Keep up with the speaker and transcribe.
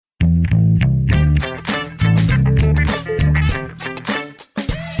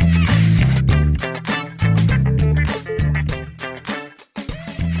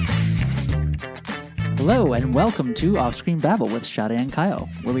Hello, and welcome to Off-Screen Babble with Shada and Kyle,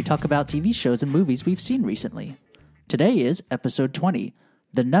 where we talk about TV shows and movies we've seen recently. Today is episode 20,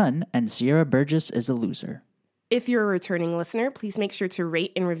 The Nun and Sierra Burgess is a Loser. If you're a returning listener, please make sure to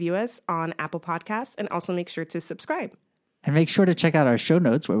rate and review us on Apple Podcasts, and also make sure to subscribe. And make sure to check out our show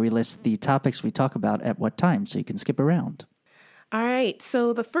notes where we list the topics we talk about at what time, so you can skip around. All right,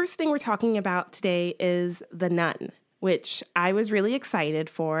 so the first thing we're talking about today is The Nun, which I was really excited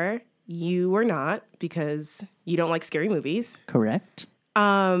for. You were not, because you don't like scary movies. Correct.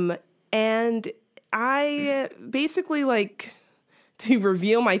 And I basically, to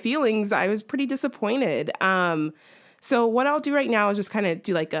reveal my feelings, I was pretty disappointed. So what I'll do right now is just kind of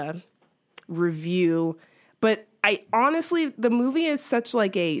do a review. But I honestly, the movie is such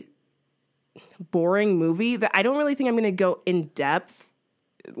a boring movie that I don't really think I'm going to go in depth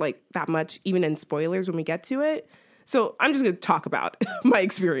that much, even in spoilers when we get to it. So I'm just going to talk about my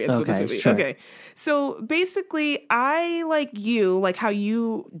experience with this movie. Sure. Okay. So basically, I how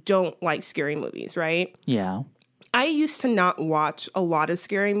you don't like scary movies, right? Yeah. I used to not watch a lot of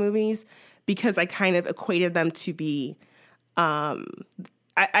scary movies because I kind of equated them to be,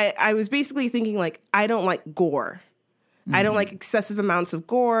 I was basically thinking I don't like gore. Mm-hmm. I don't like excessive amounts of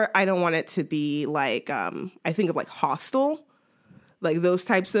gore. I don't want it to be I think of Hostel. Those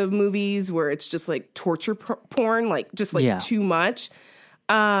types of movies where it's just torture porn, too much.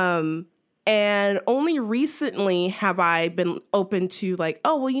 And only recently have I been open to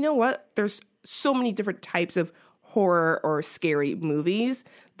oh, well, you know what? There's so many different types of horror or scary movies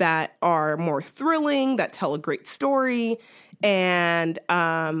that are more thrilling, that tell a great story. And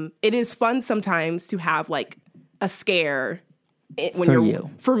it is fun sometimes to have a scare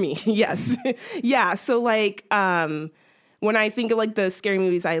for me. Yes. Yeah. So when I think of the scary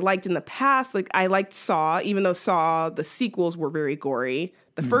movies I liked in the past, I liked Saw, even though Saw, the sequels were very gory.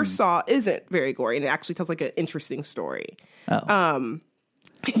 The first Saw isn't very gory, and it actually tells an interesting story. Oh.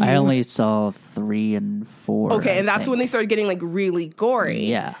 I only saw 3 and 4. Okay, and that's when they started getting really gory.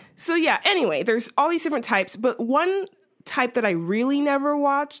 Yeah. So yeah, anyway, there's all these different types, but one type that I really never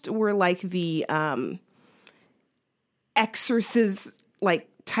watched were the Exorcist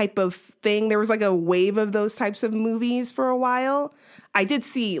type of thing. There was a wave of those types of movies for a while. I did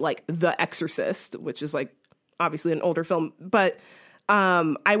see The Exorcist, which is obviously an older film, but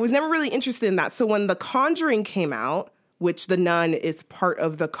I was never really interested in that. So when The Conjuring came out, which The Nun is part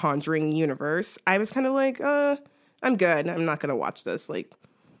of the Conjuring universe, I was kind of I'm good. I'm not going to watch this.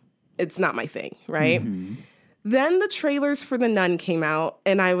 It's not my thing, right? Mm-hmm. Then the trailers for The Nun came out,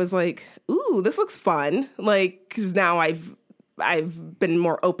 and I was ooh, this looks fun. Because now I've been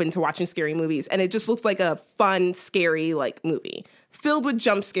more open to watching scary movies, and it just looked like a fun, scary movie filled with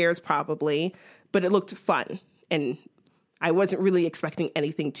jump scares, probably, but it looked fun, and I wasn't really expecting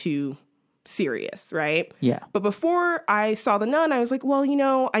anything too serious, right? Yeah. But before I saw The Nun, I was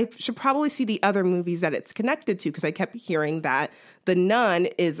well, I should probably see the other movies that it's connected to, because I kept hearing that The Nun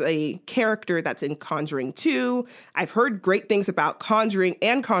is a character that's in Conjuring 2. I've heard great things about Conjuring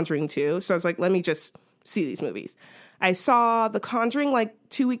and Conjuring 2, so I was let me just see these movies. I saw The Conjuring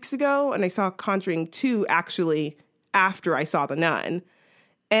 2 weeks ago, and I saw Conjuring 2 actually after I saw The Nun.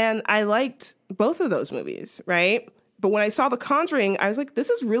 And I liked both of those movies, right? But when I saw The Conjuring, I was this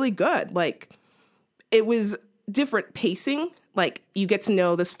is really good. It was different pacing. You get to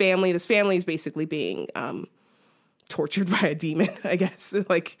know this family. This family is basically being tortured by a demon, I guess.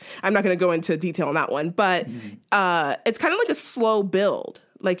 I'm not going to go into detail on that one. But it's kind of a slow build.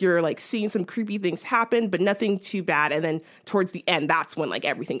 You're seeing some creepy things happen, but nothing too bad. And then towards the end, that's when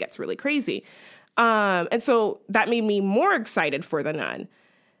everything gets really crazy. And so that made me more excited for The Nun.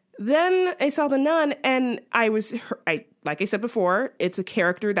 Then I saw The Nun, and like I said before, it's a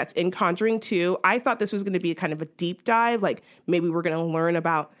character that's in Conjuring 2. I thought this was going to be kind of a deep dive. Maybe we're going to learn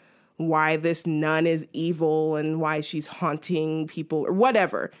about why this nun is evil and why she's haunting people or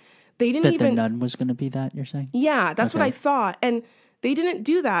whatever. They didn't The nun was going to be that, you're saying? Yeah, that's what I thought. And they didn't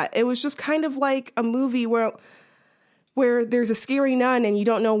do that. It was just kind of like a movie where there's a scary nun and you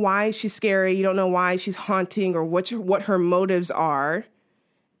don't know why she's scary. You don't know why she's haunting or what her motives are.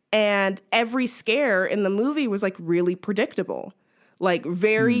 And every scare in the movie was really predictable,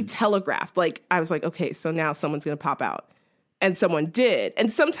 very telegraphed. I was okay, so now someone's going to pop out. And someone did.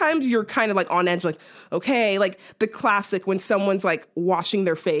 And sometimes you're kind of on edge, okay, the classic when someone's washing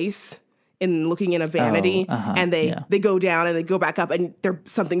their face and looking in a vanity and they go down and they go back up and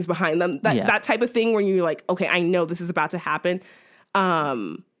something's behind them. That type of thing where you're okay, I know this is about to happen.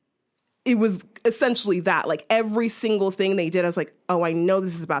 It was essentially that. Every single thing they did, I was oh, I know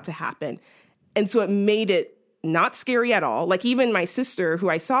this is about to happen. And so it made it not scary at all. Even my sister, who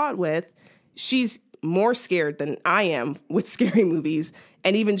I saw it with, she's more scared than I am with scary movies.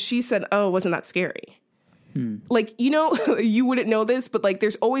 And even she said, oh, it wasn't that scary. Like, you know, you wouldn't know this, but like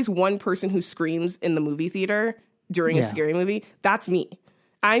there's always one person who screams in the movie theater during a scary movie. That's me.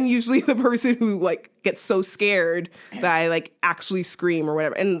 I'm usually the person who like gets so scared that I like actually scream or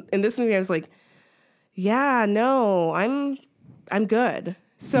whatever. And in this movie, I was like, yeah, no, I'm good.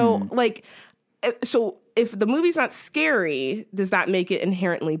 So like, so if the movie's not scary, does that make it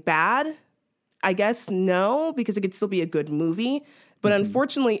inherently bad? I guess no, because it could still be a good movie. But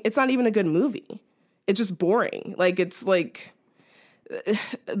unfortunately, it's not even a good movie. It's just boring. Like, it's like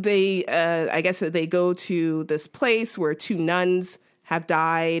they, I guess they go to this place where 2 nuns have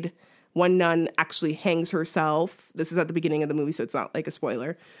died. One nun actually hangs herself. This is at the beginning of the movie, so it's not like a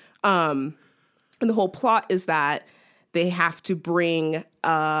spoiler. And the whole plot is that they have to bring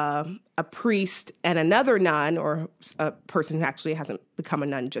a priest and another nun, or a person who actually hasn't become a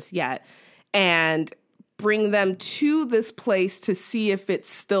nun just yet, and bring them to this place to see if it's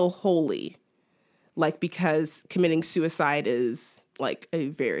still holy. Like, because committing suicide is like a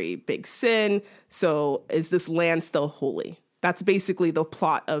very big sin. So is this land still holy? That's basically the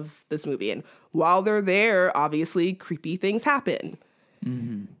plot of this movie. And while they're there, obviously creepy things happen.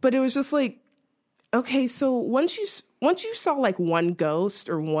 But it was just like, okay, so once you saw like one ghost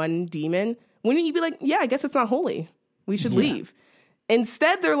or one demon, wouldn't you be like, yeah, I guess it's not holy. We should leave.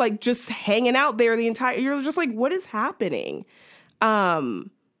 Instead, they're like just hanging out there you're just like, what is happening?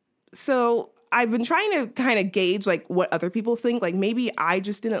 So I've been trying to kind of gauge like what other people think. Like maybe I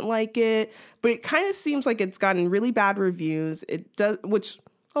just didn't like it, but it kind of seems like it's gotten really bad reviews. It does, which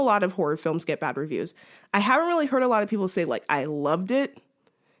a lot of horror films get bad reviews. I haven't really heard a lot of people say like, I loved it.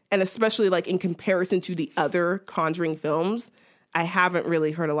 And especially like in comparison to the other Conjuring films, I haven't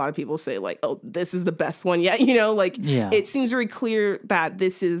really heard a lot of people say like, oh, this is the best one yet. You know, like it seems very clear that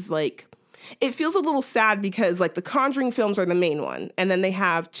this is like, it feels a little sad because like the Conjuring films are the main one. And then they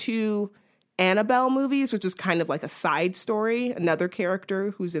have 2 Annabelle movies, which is kind of like a side story, another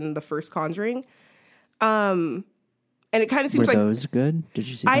character who's in the first Conjuring. And it kind of seems Were those good? Did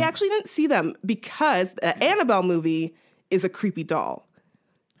you see them? I actually didn't see them because the Annabelle movie is a creepy doll.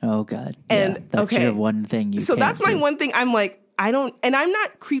 Oh, God. And yeah, that's your one thing you So can't that's my do. one thing. I'm like, and I'm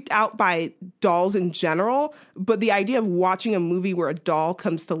not creeped out by dolls in general, but the idea of watching a movie where a doll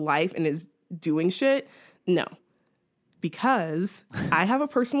comes to life and is doing shit, no. Because I have a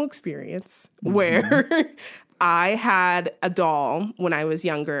personal experience where I had a doll when I was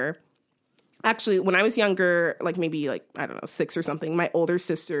younger. Actually, when I was younger, like maybe like, I don't know, 6 or something, my older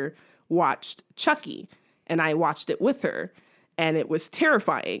sister watched Chucky and I watched it with her and it was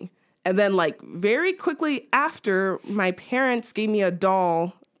terrifying. And then like very quickly after, my parents gave me a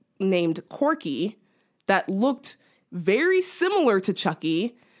doll named Corky that looked very similar to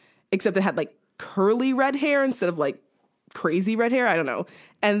Chucky, except it had like curly red hair instead of like crazy red hair. I don't know.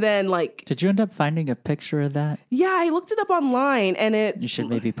 And then like, did you end up finding a picture of that? Yeah, I looked it up online and you should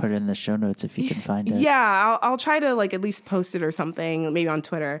maybe put it in the show notes if you can find it. Yeah, I'll try to like at least post it or something, maybe on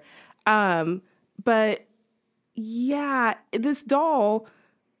Twitter. But yeah, this doll,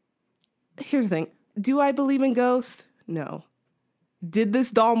 here's the thing. Do I believe in ghosts? No. Did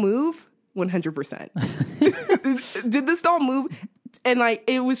this doll move? 100%. Did this doll move? And like,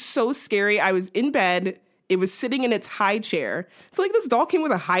 it was so scary. I was in bed. It was sitting in its high chair. So like this doll came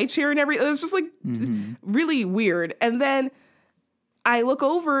with a high chair and everything. It was just like really weird. And then I look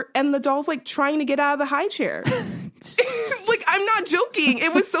over and the doll's like trying to get out of the high chair. Like, I'm not joking.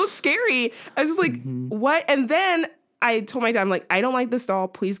 It was so scary. I was just like, what? And then I told my dad, I'm like, I don't like this doll.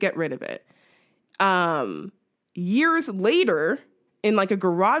 Please get rid of it. Years later, in like a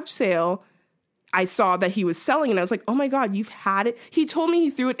garage sale, I saw that he was selling and I was like, oh my God, you've had it. He told me he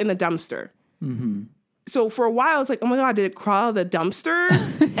threw it in the dumpster. So for a while, I was like, oh my God, did it crawl out of the dumpster?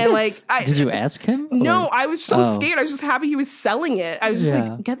 And like, did you ask him? No, I was so scared. I was just happy he was selling it. I was just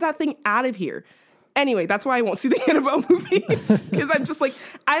like, get that thing out of here. Anyway, that's why I won't see the Annabelle movies. Because I'm just like,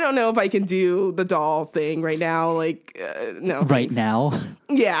 I don't know if I can do the doll thing right now. Like, no. Right now?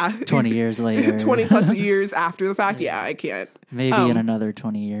 Yeah. 20 years later. 20 plus years after the fact. Yeah, I can't. Maybe in another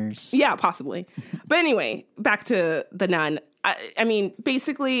 20 years. Yeah, possibly. But anyway, back to The Nun. I mean,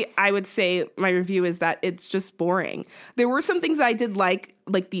 basically, I would say my review is that it's just boring. There were some things I did like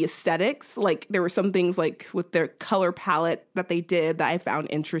the aesthetics. Like, there were some things like with their color palette that they did that I found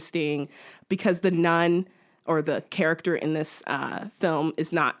interesting, because the nun, or the character in this film,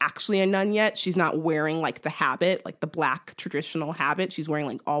 is not actually a nun yet. She's not wearing like the habit, like the black traditional habit. She's wearing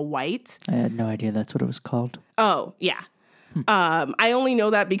like all white. I had no idea that's what it was called. Oh, yeah. I only know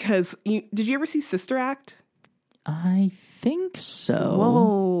that because did you ever see Sister Act? I think so.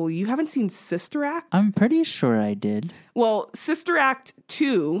 Whoa, you haven't seen Sister Act? I'm pretty sure I did. Well, Sister Act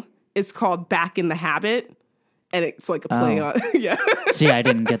 2 is called Back in the Habit, and it's like a play on. Yeah. See, I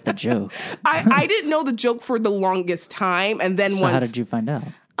didn't get the joke. I didn't know the joke for the longest time, and then So how did you find out?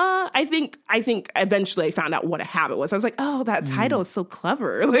 I think eventually I found out what a habit was. I was like, oh, that title is so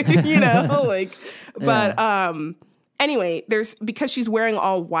clever. Like, you know, like, but, anyway, because she's wearing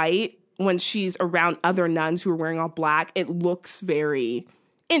all white when she's around other nuns who are wearing all black, it looks very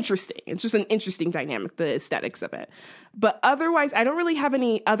interesting. It's just an interesting dynamic, the aesthetics of it. But otherwise, I don't really have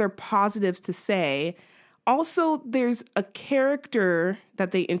any other positives to say. Also, there's a character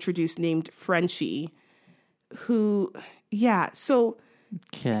that they introduced named Frenchie who, so...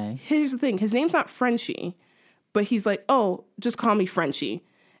 Okay. Here's the thing. His name's not Frenchie, but he's like, oh, just call me Frenchie.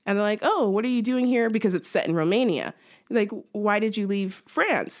 And they're like, oh, what are you doing here? Because it's set in Romania. Like, why did you leave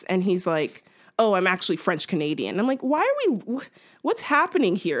France? And he's like, oh, I'm actually French Canadian. I'm like, what's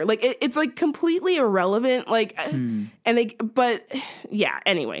happening here? Like, it's like completely irrelevant. Like,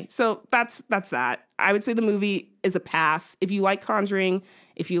 anyway. So that's that. I would say the movie is a pass. If you like Conjuring,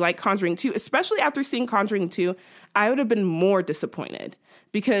 if you like Conjuring 2, especially after seeing Conjuring 2, I would have been more disappointed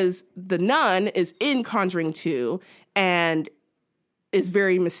because the nun is in Conjuring 2 and is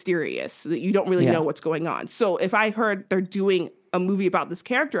very mysterious. That you don't really know what's going on. So if I heard they're doing a movie about this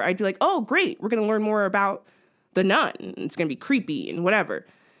character, I'd be like, oh, great. We're going to learn more about the nun. It's going to be creepy and whatever.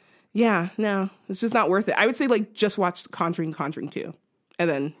 Yeah, no, it's just not worth it. I would say like just watch Conjuring 2 and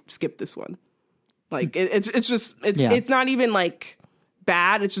then skip this one. Like it's not even like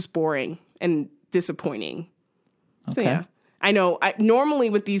bad. It's just boring and disappointing. Okay. So yeah, I know. Normally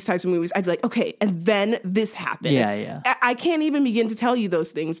with these types of movies, I'd be like, okay, and then this happened. Yeah. I can't even begin to tell you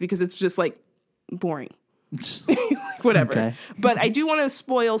those things because it's just like boring. Like, whatever. Okay. But I do want to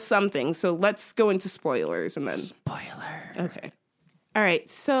spoil something, so let's go into spoilers and then spoiler. Okay. All right.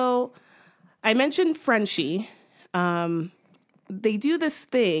 So I mentioned Frenchie. They do this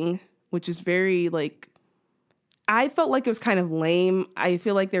thing which is very like. I felt like it was kind of lame. I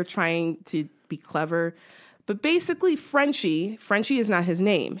feel like they're trying to be clever. But basically, Frenchie is not his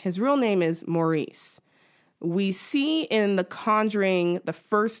name. His real name is Maurice. We see in The Conjuring, the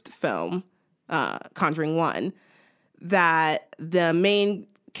first film, Conjuring 1, that the main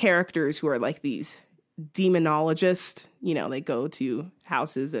characters who are like these demonologists, you know, they go to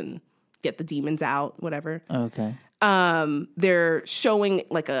houses and get the demons out, whatever. Okay. They're showing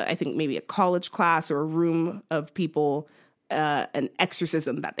like I think maybe a college class or a room of people, an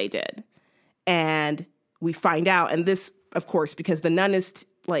exorcism that they did. And we find out, and this, of course, because the nun is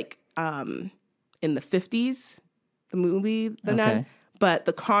like in the 50s, the movie, The Nun, but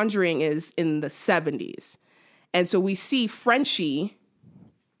The Conjuring is in the 70s. And so we see Frenchie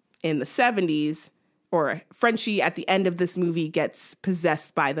in the 70s, or Frenchie at the end of this movie gets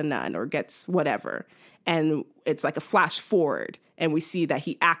possessed by the nun or gets whatever. And it's like a flash forward, and we see that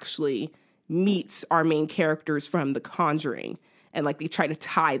he actually meets our main characters from The Conjuring. And like they try to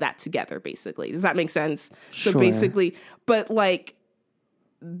tie that together, basically. Does that make sense? Sure. So basically, but like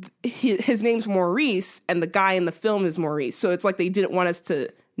his name's Maurice and the guy in the film is Maurice. So it's like they didn't want us to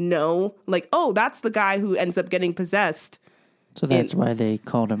know, like, oh, that's the guy who ends up getting possessed. So that's why they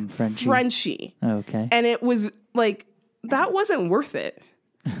called him Frenchie. Frenchie. Okay. And it was like, that wasn't worth it.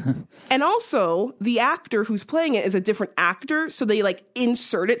 And also, the actor who's playing it is a different actor. So they like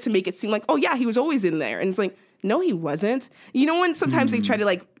insert it to make it seem like, oh yeah, he was always in there. And it's like, no, he wasn't. You know when sometimes they try to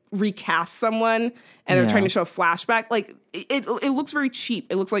like recast someone and they're trying to show a flashback? Like it looks very cheap.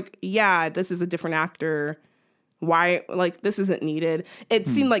 It looks like, yeah, this is a different actor. Why, like, this isn't needed. It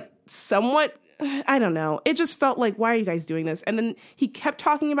seemed like somewhat, I don't know. It just felt like, why are you guys doing this? And then he kept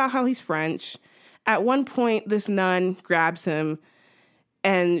talking about how he's French. At one point, this nun grabs him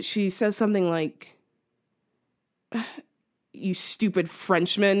and she says something like, you stupid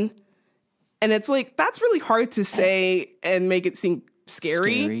Frenchman. And it's like, that's really hard to say and make it seem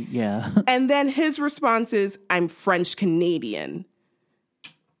scary. Yeah. And then his response is, I'm French Canadian.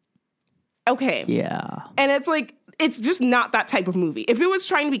 Okay. Yeah. And it's like, it's just not that type of movie. If it was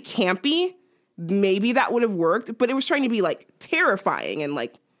trying to be campy, maybe that would have worked, but it was trying to be like terrifying and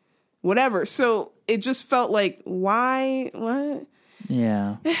like whatever. So it just felt like, why? What?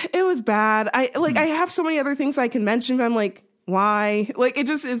 Yeah. It was bad. I have so many other things I can mention, but I'm like, why? Like it's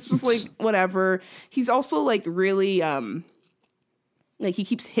just like whatever. He's also like really like he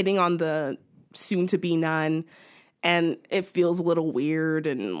keeps hitting on the soon to be nun, and it feels a little weird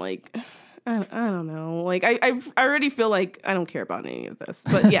and like I don't know. Like I already feel like I don't care about any of this.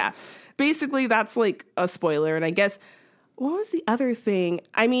 But yeah, basically that's like a spoiler. And I guess what was the other thing?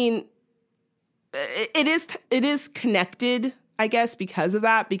 I mean, it is connected, I guess, because of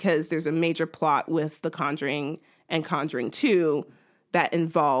that, because there's a major plot with The Conjuring and Conjuring 2 that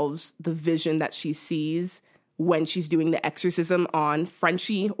involves the vision that she sees when she's doing the exorcism on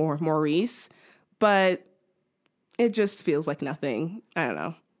Frenchie or Maurice. But it just feels like nothing. I don't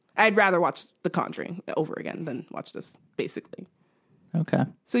know. I'd rather watch The Conjuring over again than watch this, basically. Okay.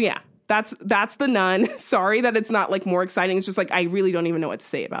 So yeah, that's The Nun. Sorry that it's not like more exciting. It's just like I really don't even know what to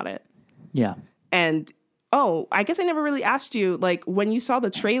say about it. Yeah. And I guess I never really asked you, like, when you saw the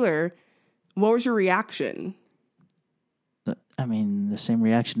trailer, what was your reaction? I mean, the same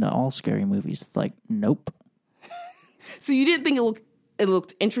reaction to all scary movies. It's like, nope. So you didn't think it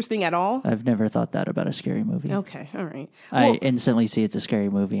looked interesting at all? I've never thought that about a scary movie. Okay, all right. I instantly see it's a scary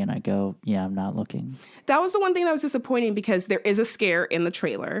movie and I go, yeah, I'm not looking. That was the one thing that was disappointing because there is a scare in the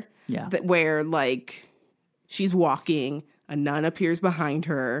trailer. Yeah. Where, like, she's walking, a nun appears behind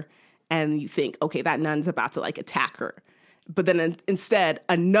her, and you think, okay, that nun's about to, like, attack her. But then instead,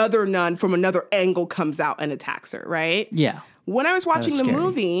 another nun from another angle comes out and attacks her, right? Yeah. When I was watching the scary.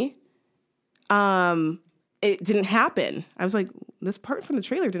 movie, it didn't happen. I was like, this part from the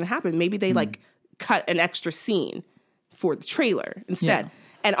trailer didn't happen. Maybe they like cut an extra scene for the trailer instead. Yeah.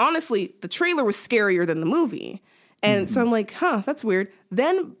 And honestly, the trailer was scarier than the movie. And so I'm like, that's weird.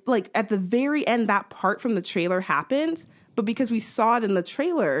 Then like at the very end, that part from the trailer happens. But because we saw it in the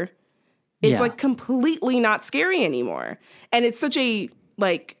trailer, it's like completely not scary anymore. And it's such a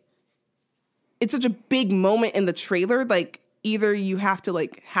big moment in the trailer. Like either you have to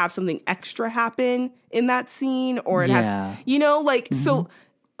like have something extra happen in that scene or it has, so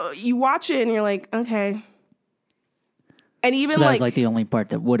you watch it and you're like, okay. And even so that was like the only part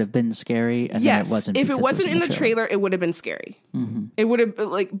that would have been scary. And yes, then it wasn't. If it wasn't in the trailer, it would have been scary. Mm-hmm. It would have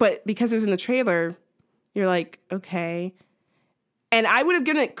but because it was in the trailer, you're like, okay. And I would have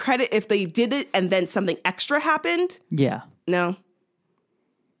given it credit if they did it and then something extra happened. Yeah. No.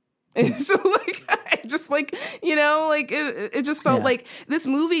 So like, I just like, it just felt like this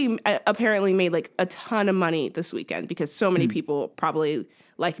movie apparently made like a ton of money this weekend because so many people probably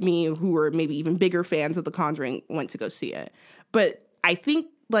like me who were maybe even bigger fans of The Conjuring went to go see it. But I think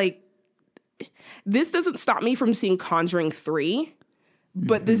like this doesn't stop me from seeing Conjuring 3,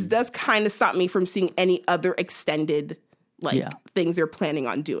 but this does kind of stop me from seeing any other extended things they're planning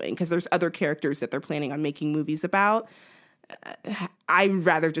on doing because there's other characters that they're planning on making movies about. I'd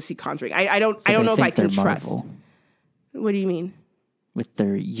rather just see Conjuring. I don't know if I can trust. Marvel. What do you mean? With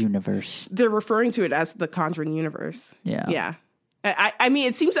their universe. They're referring to it as the Conjuring universe. Yeah. Yeah. I mean,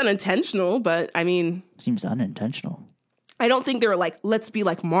 it seems unintentional, but I mean... Seems unintentional. I don't think they're like, let's be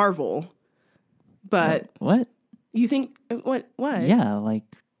like Marvel. But... What? You think... What? Yeah, like...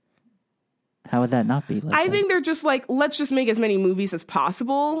 How would that not be like I think they're just like, let's just make as many movies as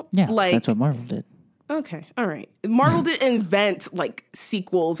possible. Yeah, like, that's what Marvel did. Okay, all right. Marvel didn't invent like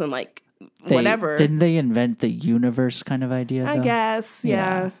sequels and like whatever. Didn't they invent the universe kind of idea, though? I guess.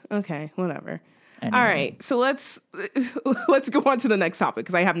 Yeah. Okay, whatever. Anyway. All right, so let's go on to the next topic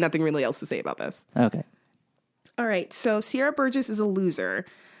because I have nothing really else to say about this. Okay. All right, so Sierra Burgess is a loser.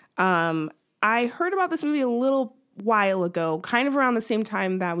 I heard about this movie a little while ago, kind of around the same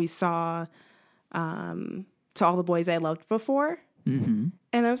time that we saw To All the Boys I Loved Before. Mm-hmm.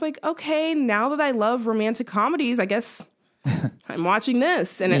 And I was like, okay, now that I love romantic comedies, I guess I'm watching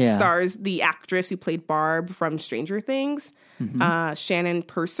this. And it stars the actress who played Barb from Stranger Things, Shannon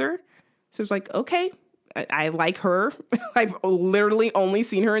Purser. So it's like, okay, I like her. I've literally only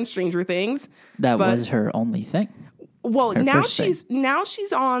seen her in Stranger Things. That was her only thing. Well, now she's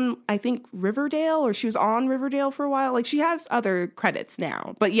on, I think, Riverdale, or she was on Riverdale for a while. Like she has other credits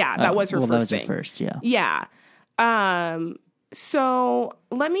now. But yeah, that was her first thing. That was her first, yeah. Yeah. So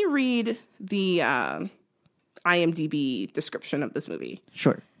let me read the IMDb description of this movie.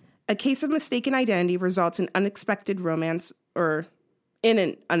 Sure. A case of mistaken identity results in an unexpected romance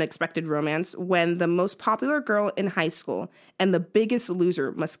when the most popular girl in high school and the biggest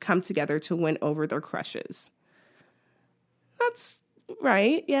loser must come together to win over their crushes. That's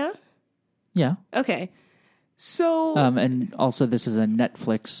right, yeah? Yeah. Okay. So... and also this is a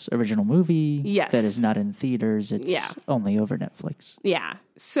Netflix original movie that is not in theaters. It's only over Netflix. Yeah.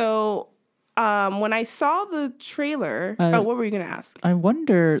 So when I saw the trailer... what were you going to ask? I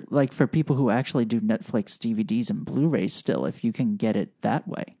wonder, like, for people who actually do Netflix DVDs and Blu-rays still, if you can get it that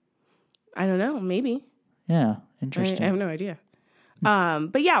way. I don't know. Maybe. Yeah. Interesting. I have no idea.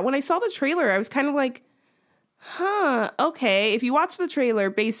 But yeah, when I saw the trailer, I was kind of like, okay. If you watch the trailer,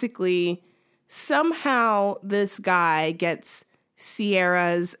 basically... Somehow this guy gets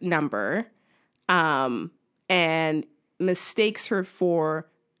Sierra's number and mistakes her for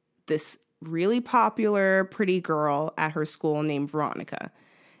this really popular, pretty girl at her school named Veronica.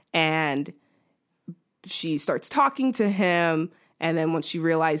 And she starts talking to him. And then when she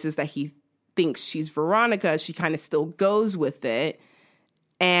realizes that he thinks she's Veronica, she kind of still goes with it.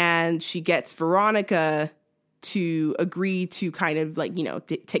 And she gets Veronica to agree to kind of like, you know,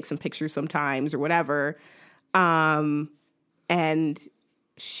 take some pictures sometimes or whatever. And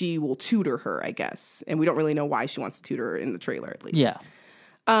she will tutor her, I guess. And we don't really know why she wants to tutor her in the trailer, at least. Yeah.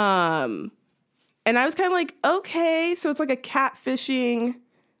 And I was kind of like, okay, so it's like a catfishing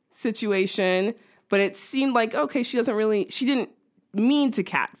situation, but it seemed like, okay, she didn't mean to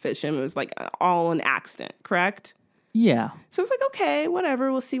catfish him. It was like all an accident, correct? Yeah. So it's like, okay,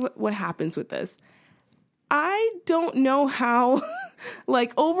 whatever. We'll see what happens with this. I don't know how,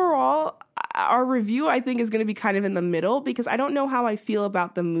 like, overall, our review, I think, is going to be kind of in the middle because I don't know how I feel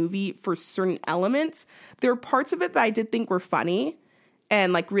about the movie for certain elements. There are parts of it that I did think were funny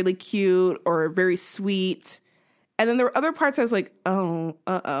and, like, really cute or very sweet. And then there were other parts I was like, oh,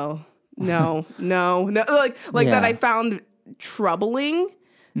 no, like that I found troubling.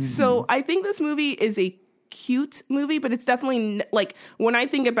 Mm-hmm. So I think this movie is a cute movie, but it's definitely like when I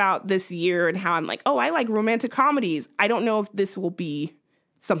think about this year and how I'm like, oh, I like romantic comedies. I don't know if this will be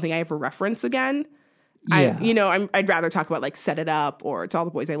something I ever reference again. Yeah. I'd rather talk about like Set It Up or To All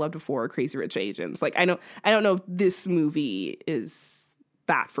the Boys I Loved Before or Crazy Rich Asians. Like I don't know if this movie is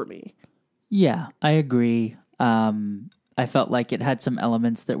that for me. Yeah, I agree. I felt like it had some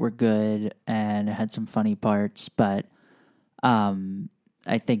elements that were good and it had some funny parts, but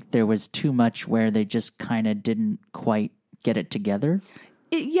I think there was too much where they just kind of didn't quite get it together.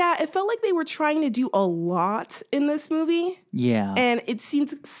 It felt like they were trying to do a lot in this movie. Yeah. And it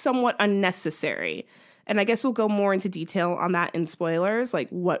seemed somewhat unnecessary. And I guess we'll go more into detail on that in spoilers, like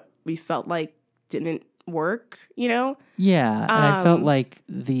what we felt like didn't work, you know? Yeah. And I felt like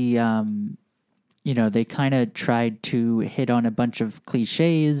they kind of tried to hit on a bunch of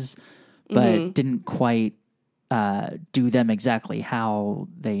cliches, but didn't quite do them exactly how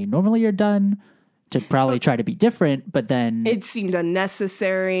they normally are done to probably try to be different, but then it seemed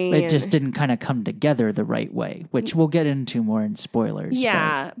unnecessary. It just didn't kind of come together the right way, which we'll get into more in spoilers.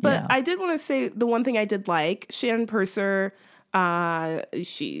 Yeah, but I did want to say the one thing I did like, Shannon Purser,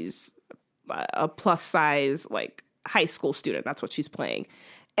 she's a plus size, like high school student. That's what she's playing.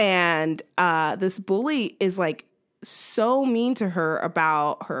 And this bully is like so mean to her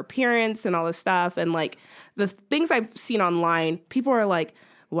about her appearance and all this stuff. And like the things I've seen online, people are like,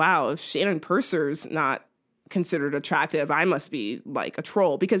 wow, if Shannon Purser's not considered attractive, I must be like a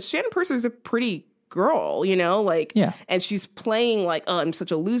troll, because Shannon Purser's a pretty girl, you know, like, yeah. And she's playing like, oh, I'm such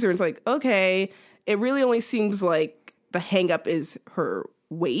a loser. And it's like, okay, it really only seems like the hang up is her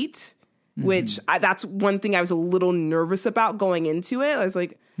weight, which that's one thing I was a little nervous about going into it. I was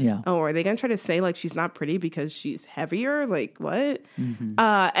like, yeah. Oh, are they going to try to say like she's not pretty because she's heavier? Like what? And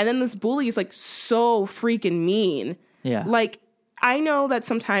then this bully is like so freaking mean. Yeah. Like, I know that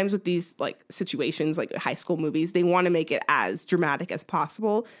sometimes with these like situations, like high school movies, they want to make it as dramatic as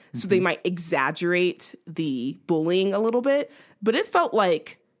possible. So they might exaggerate the bullying a little bit. But it felt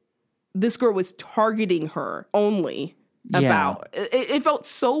like this girl was targeting her only about it felt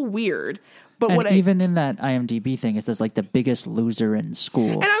so weird. But even in that IMDb thing, it says like the biggest loser in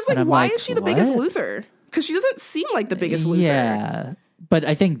school. And I was like, why is she the biggest loser? Because she doesn't seem like the biggest loser. Yeah. But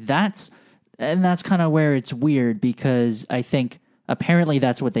I think that's kind of where it's weird, because I think apparently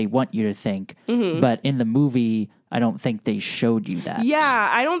that's what they want you to think. But in the movie, I don't think they showed you that. Yeah,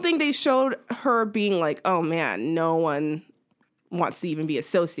 I don't think they showed her being like, oh man, no one wants to even be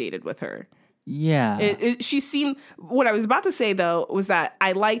associated with her. Yeah. She seemed, what I was about to say though, was that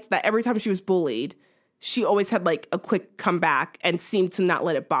I liked that every time she was bullied, she always had like a quick comeback and seemed to not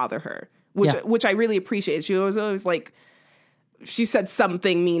let it bother her, which I really appreciated. She was always like, she said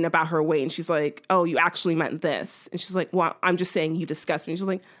something mean about her weight, and she's like, oh, you actually meant this. And she's like, well, I'm just saying you disgust me. She's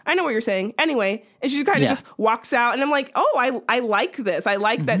like, I know what you're saying. Anyway. And she kind of just walks out, and I'm like, oh, I like this. I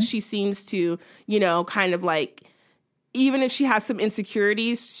like that she seems to, you know, kind of like, even if she has some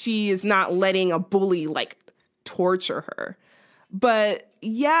insecurities, she is not letting a bully like torture her. But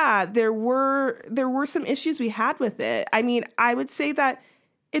yeah, there were some issues we had with it. I mean, I would say that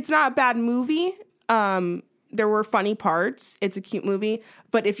it's not a bad movie. There were funny parts. It's a cute movie.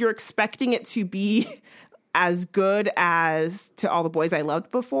 But if you're expecting it to be as good as To All the Boys I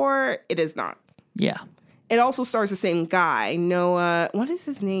Loved Before, it is not. Yeah. It also stars the same guy, Noah. What is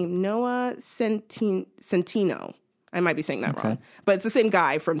his name? Noah Centino. I might be saying that wrong. But it's the same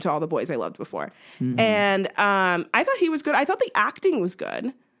guy from To All the Boys I Loved Before. And I thought he was good. I thought the acting was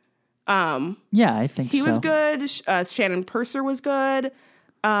good. Yeah, I think he was good. Shannon Purser was good.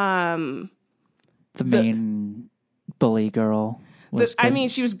 The main bully girl was I mean,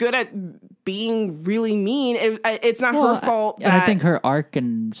 she was good at being really mean. It's not her fault. And I think her arc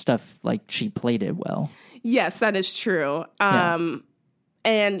and stuff, like, she played it well. Yes, that is true. And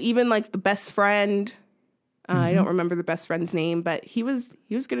even like the best friend, I don't remember the best friend's name, but he was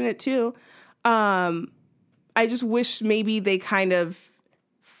good in it too. I just wish maybe they kind of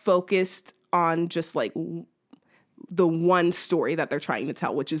focused on just like the one story that they're trying to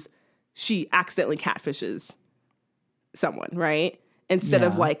tell, which is she accidentally catfishes someone, right? Instead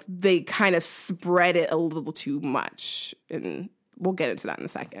of like they kind of spread it a little too much. And we'll get into that in a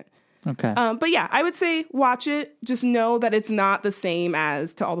second. Okay. But yeah, I would say watch it. Just know that it's not the same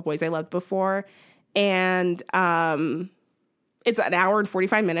as To All the Boys I Loved Before. And it's an hour and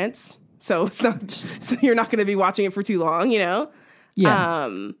 45 minutes. So it's not, so you're not going to be watching it for too long, you know? Yeah.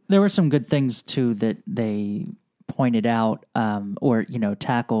 There were some good things too that they pointed out or, you know,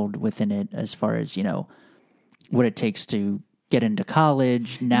 tackled within it as far as, you know, what it takes to get into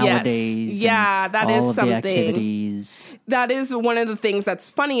college nowadays. Yes. Yeah, that all is of something. the activities. That is one of the things that's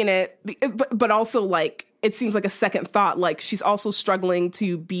funny in it, but also like it seems like a second thought. Like she's also struggling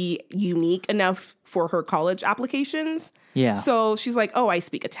to be unique enough for her college applications. Yeah. So she's like, oh, I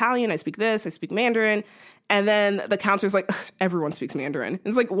speak Italian, I speak this, I speak Mandarin. And then the counselor's like, everyone speaks Mandarin.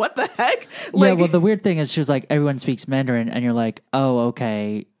 It's like, what the heck? Like, yeah, well, the weird thing is she was like, everyone speaks Mandarin. And you're like, oh,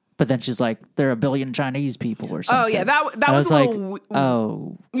 okay. But then she's like, there are a billion Chinese people or something. Oh, yeah, that was a like, little...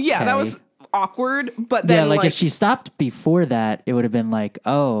 oh, yeah, that was awkward. But then, yeah, like if she stopped before that, it would have been like,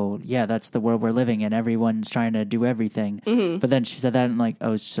 oh, yeah, that's the world we're living in. Everyone's trying to do everything. Mm-hmm. But then she said that and like,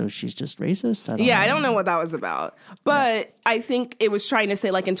 oh, so she's just racist? I don't know what that was about. But I think it was trying to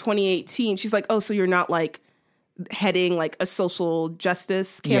say like in 2018, she's like, oh, so you're not like heading like a social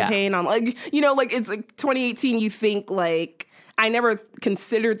justice campaign on like, you know, like it's like 2018, you think like, I never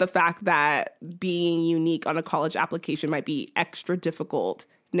considered the fact that being unique on a college application might be extra difficult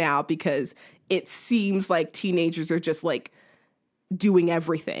now because it seems like teenagers are just like doing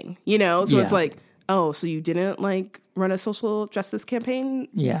everything, you know? So it's like, oh, so you didn't like run a social justice campaign?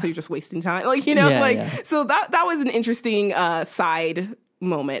 Yeah. So you're just wasting time? Like, you know, so that was an interesting side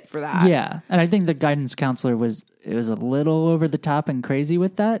moment for that. Yeah. And I think the guidance counselor was a little over the top and crazy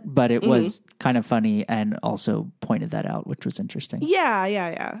with that, but it was kind of funny and also pointed that out, which was interesting.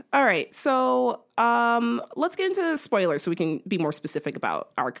 Yeah. All right. So let's get into the spoilers so we can be more specific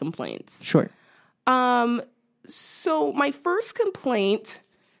about our complaints. Sure. So my first complaint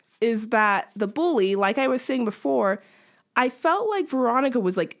is that the bully, like I was saying before, I felt like Veronica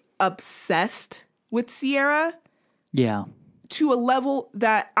was like obsessed with Sierra. Yeah. To a level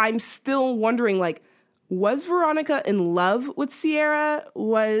that I'm still wondering, like, was Veronica in love with Sierra?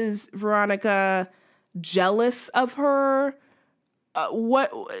 Was Veronica jealous of her?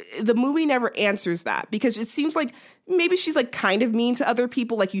 What the movie never answers that because it seems like maybe she's like kind of mean to other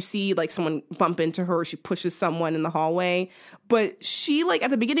people. Like you see like someone bump into her, or she pushes someone in the hallway. But she like at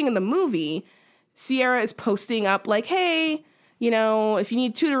the beginning of the movie, Sierra is posting up like, hey, you know, if you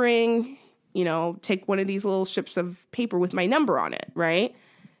need tutoring, you know, take one of these little strips of paper with my number on it, right?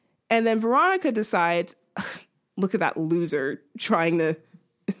 And then Veronica decides, look at that loser trying to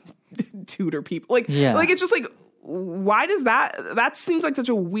tutor people. Like it's just like, why does that seems like such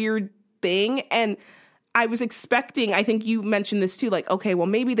a weird thing. And I was expecting, I think you mentioned this too, like, okay, well,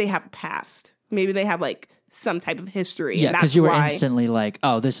 maybe they have a past. Maybe they have like some type of history. Yeah, because you were instantly like,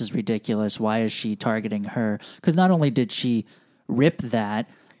 oh, this is ridiculous. Why is she targeting her? Because not only did she rip that,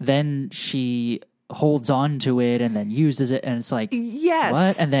 then she holds on to it and then uses it, and it's like, yes,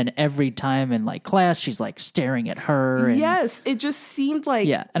 what? And then every time in like class, she's like staring at her. And, yes, it just seemed like,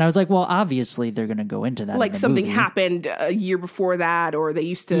 yeah. And I was like, well, obviously they're going to go into that, like in the something movie. happened a year before that, or they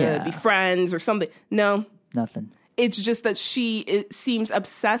used to be friends or something. No, nothing. It's just that it seems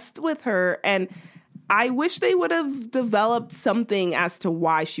obsessed with her, and I wish they would have developed something as to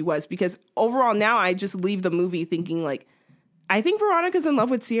why she was, because overall now I just leave the movie thinking like, I think Veronica's in love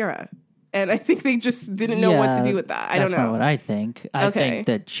with Sierra. And I think they just didn't know what to do with that. I don't know. That's not what I think. I think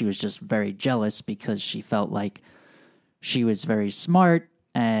that she was just very jealous because she felt like she was very smart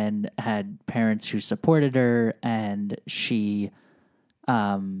and had parents who supported her, and she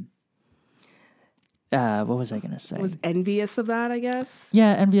what was I going to say? Was envious of that, I guess.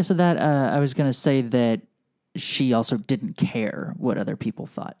 Yeah, envious of that. I was going to say that she also didn't care what other people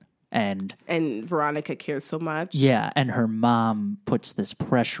thought. And Veronica cares so much. Yeah, and her mom puts this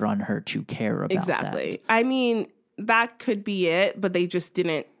pressure on her to care about exactly. that. I mean, that could be it, but they just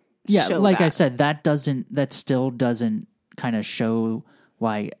didn't show like that. I said, that still doesn't kind of show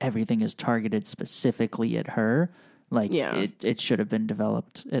why everything is targeted specifically at her. Like, it should have been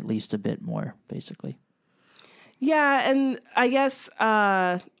developed at least a bit more, basically. Yeah, and I guess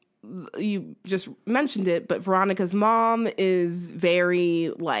you just mentioned it, but Veronica's mom is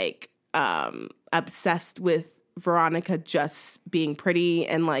very, like, obsessed with Veronica just being pretty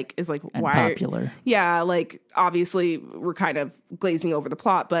and, like, is like, and why popular. Yeah, like, obviously we're kind of glazing over the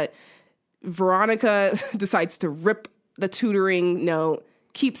plot, but Veronica decides to rip the tutoring note,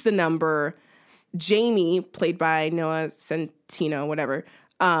 keeps the number. Jamie, played by Noah Centineo, whatever,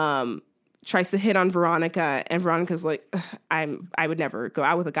 tries to hit on Veronica, and Veronica's like, I would never go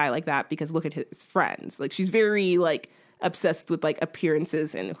out with a guy like that because look at his friends. Like, she's very, like, obsessed with, like,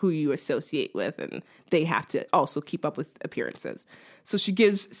 appearances and who you associate with, and they have to also keep up with appearances. So she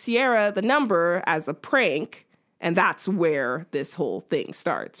gives Sierra the number as a prank, and that's where this whole thing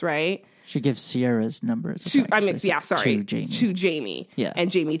starts, right? She gives Sierra's number to Jamie. Yeah.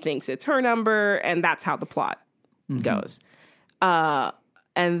 And Jamie thinks it's her number, and that's how the plot goes.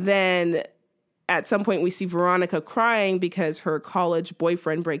 And then at some point we see Veronica crying because her college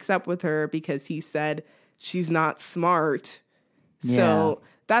boyfriend breaks up with her because he said she's not smart. Yeah. So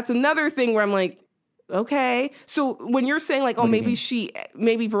that's another thing where I'm like, okay. So when you're saying, like, oh,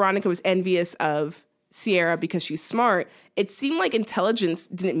 maybe Veronica was envious of Sierra because she's smart, it seemed like intelligence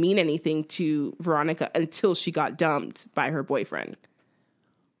didn't mean anything to Veronica until she got dumped by her boyfriend.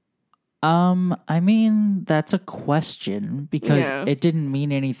 I mean, that's a question because it didn't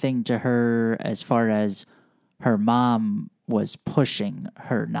mean anything to her as far as her mom was pushing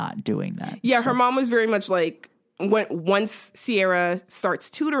her not doing that. Yeah, her mom was very much like, once Sierra starts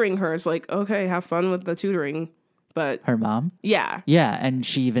tutoring her, it's like, okay, have fun with the tutoring. But her mom? Yeah. Yeah, and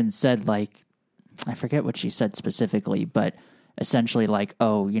she even said, like, I forget what she said specifically, but essentially like,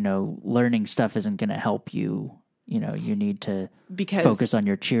 oh, you know, learning stuff isn't going to help you. You know, you need to focus on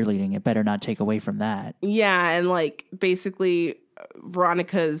your cheerleading. It better not take away from that. Yeah, and like basically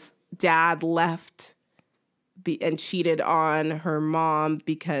Veronica's dad left and cheated on her mom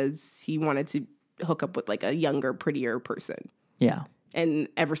because he wanted to hook up with like a younger, prettier person. Yeah. And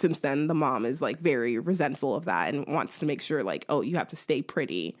ever since then, the mom is like very resentful of that and wants to make sure like, oh, you have to stay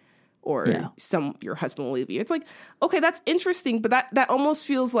pretty or your husband will leave you. It's like, okay, that's interesting, but that almost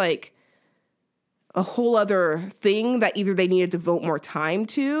feels like a whole other thing that either they need to devote more time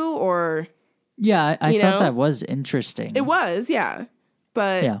to or... Yeah, I thought that was interesting. It was, yeah.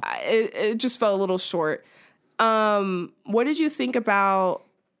 But it just fell a little short. What did you think about...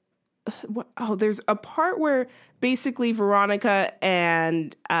 there's a part where basically Veronica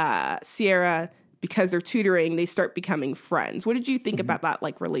and Sierra, because they're tutoring, they start becoming friends. What did you think about that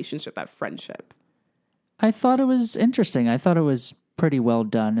like relationship, that friendship? I thought it was interesting. I thought it was pretty well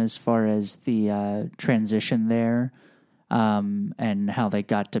done as far as the transition there, and how they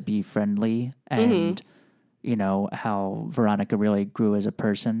got to be friendly, and you know how Veronica really grew as a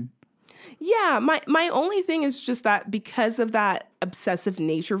person. Yeah, my only thing is just that because of that obsessive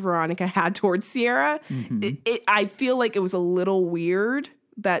nature Veronica had towards Sierra, I feel like it was a little weird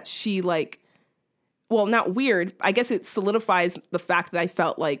that she like, well, not weird. I guess it solidifies the fact that I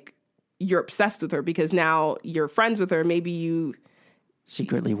felt like you're obsessed with her because now you're friends with her. Maybe you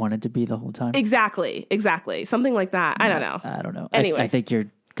secretly wanted to be the whole time. Exactly. Something like that. I don't know. Anyway. I think you're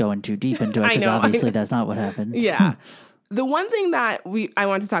going too deep into it because obviously that's not what happened. Yeah. The one thing that I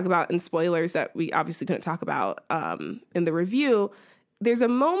wanted to talk about in spoilers that we obviously couldn't talk about in the review, there's a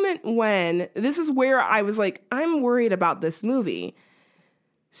moment when, this is where I was like, I'm worried about this movie.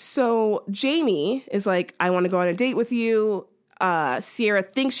 So Jamie is like, I want to go on a date with you. Sierra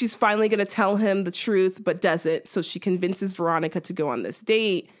thinks she's finally going to tell him the truth, but doesn't. So she convinces Veronica to go on this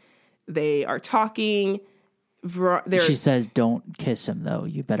date. They are talking. She says, don't kiss him, though.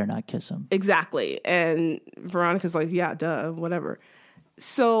 You better not kiss him. Exactly. And Veronica's like, yeah, duh, whatever.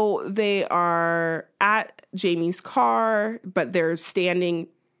 So they are at Jamie's car, but they're standing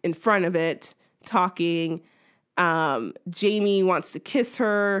in front of it, talking. Jamie wants to kiss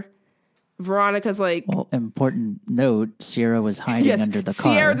her. Veronica's like... Well, important note, Sierra was hiding under the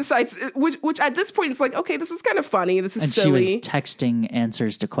car. Sierra decides, which at this point, it's like, okay, this is kind of funny. This is silly. And she was texting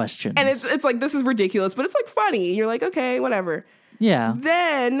answers to questions. And it's like, this is ridiculous, but it's like funny. You're like, okay, whatever. Yeah.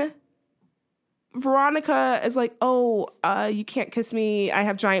 Then Veronica is like, oh, you can't kiss me. I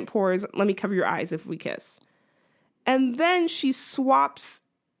have giant pores. Let me cover your eyes if we kiss. And then she swaps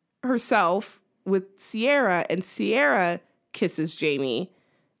herself with Sierra, and Sierra kisses Jamie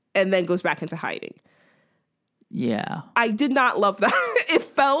and then goes back into hiding. Yeah. I did not love that. It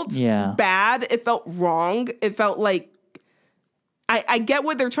felt bad. It felt wrong. It felt like, I get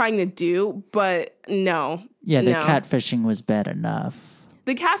what they're trying to do, but no. Yeah, the catfishing was bad enough.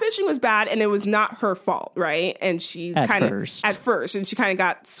 the catfishing was bad, and it was not her fault, right? And she at first, and she kind of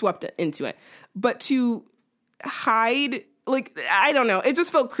got swept into it. But to hide, like, I don't know, it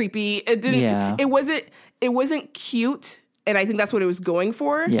just felt creepy. It didn't. Yeah. It wasn't cute, and I think that's what it was going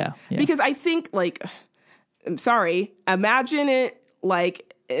for. Yeah. Because I think, like, I'm sorry, imagine it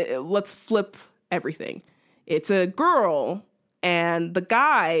like, let's flip everything. It's a girl, and the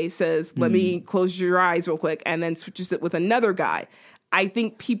guy says, let me close your eyes real quick, and then switches it with another guy. I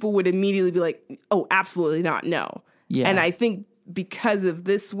think people would immediately be like, oh, absolutely not, no. Yeah. And I think because of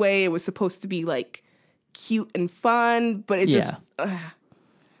this way, it was supposed to be, like, cute and fun, but it just... that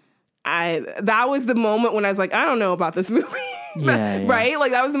was the moment when I was like, I don't know about this movie. Right?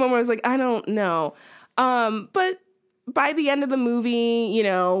 Like, that was the moment where I was like, I don't know. But by the end of the movie, you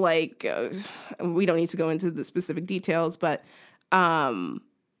know, like, we don't need to go into the specific details, but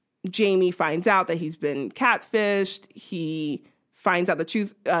Jamie finds out that he's been catfished. He finds out the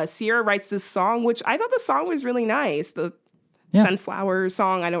truth. Sierra writes this song, which I thought the song was really nice. The Sunflower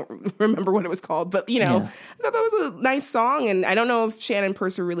song. I don't remember what it was called, but, you know, I thought that was a nice song. And I don't know if Shannon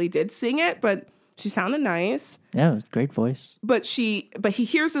Purser really did sing it, but she sounded nice. Yeah, it was a great voice. But he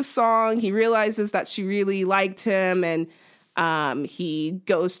hears this song. He realizes that she really liked him, and he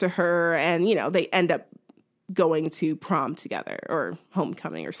goes to her, and, you know, they end up going to prom together, or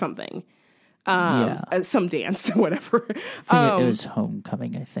homecoming or something. Some dance or whatever. I think it was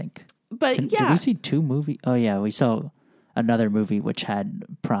Homecoming, I think. But Did we see two movies? Oh, yeah, we saw another movie which had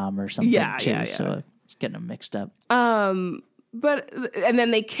prom or something too. So it's getting them mixed up. But and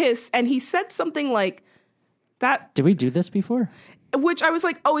then they kiss, and he said something like that. Did we do this before? Which I was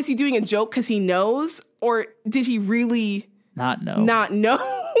like, oh, is he doing a joke because he knows, or did he really not know?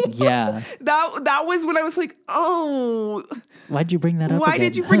 Yeah, that was when I was like, oh, why'd you bring that up? Why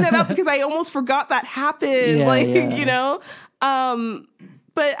did you bring that up? Because I almost forgot that happened. You know.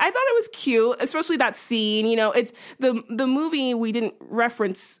 But I thought it was cute, especially that scene. You know, it's the movie we didn't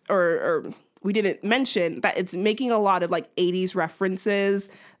reference or we didn't mention that it's making a lot of, like, 80s references.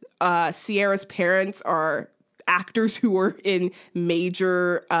 Sierra's parents are actors who were in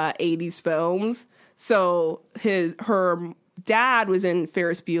major 80s films. So her dad was in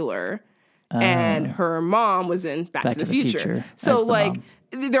Ferris Bueller, and her mom was in Back to the Future. So, like,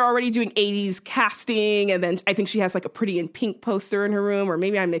 they're already doing 80s casting, and then I think she has, like, a Pretty in Pink poster in her room, or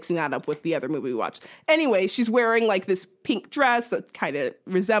maybe I'm mixing that up with the other movie we watched. Anyway, she's wearing, like, this pink dress that kind of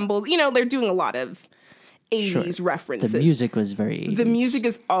resembles, you know, they're doing a lot of 80s references. The music was very 80s. The music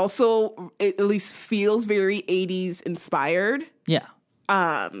is also, it at least feels very 80s inspired. Yeah.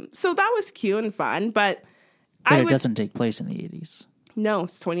 So that was cute and fun, but it doesn't take place in the 80s. No,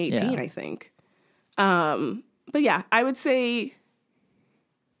 it's 2018, I think. But yeah, I would say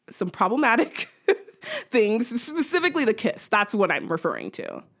some problematic things, specifically the kiss. That's what I'm referring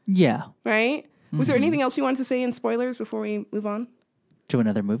to. Yeah. Right? Was there anything else you wanted to say in spoilers before we move on? To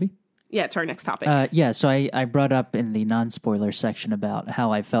another movie? Yeah, to our next topic. So I brought up in the non-spoiler section about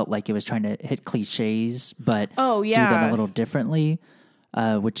how I felt like it was trying to hit cliches, but do them a little differently,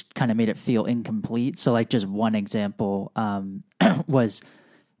 which kind of made it feel incomplete. So, like, just one example was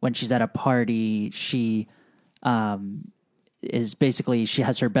when she's at a party, she is basically, she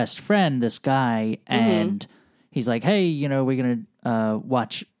has her best friend, this guy, and he's like, hey, you know, we're going to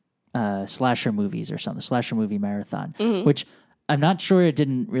watch slasher movies or something, slasher movie marathon, which I'm not sure, it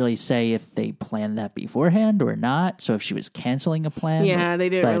didn't really say if they planned that beforehand or not. So if she was canceling a plan. Yeah, they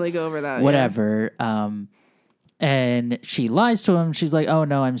didn't really go over that. Whatever. Yeah. And she lies to him. She's like, oh,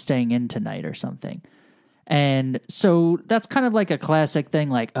 no, I'm staying in tonight or something. And so that's kind of like a classic thing,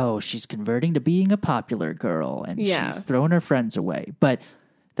 like, oh, she's converting to being a popular girl and she's throwing her friends away. But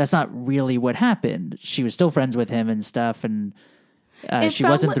that's not really what happened. She was still friends with him and stuff, and she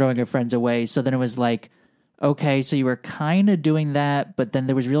wasn't throwing her friends away. So then it was like, okay, so you were kind of doing that, but then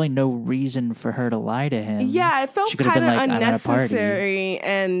there was really no reason for her to lie to him. Yeah, it felt kind of unnecessary.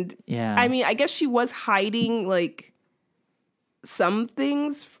 And I mean, I guess she was hiding, like, some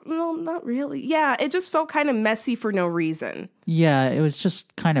things. Well, not really. Yeah, it just felt kind of messy for no reason. Yeah, it was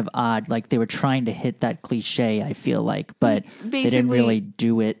just kind of odd. Like, they were trying to hit that cliche, I feel like, but they didn't really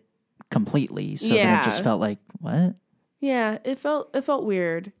do it completely. So then it just felt like, what? Yeah, it felt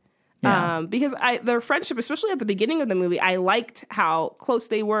weird. Yeah. Because their friendship, especially at the beginning of the movie, I liked how close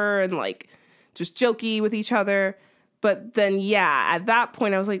they were and, like, just jokey with each other. But then, at that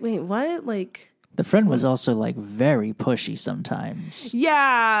point, I was like, wait, what? Like, the friend was also, like, very pushy sometimes.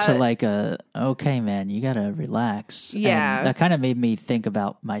 Yeah. To, like, okay, man, you gotta relax. Yeah. And that kind of made me think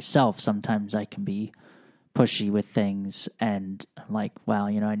about myself. Sometimes I can be pushy with things, and I'm like, wow,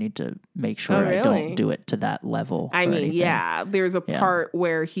 I need to make sure Oh, really? I don't do it to that level. I mean, anything. yeah, there's a part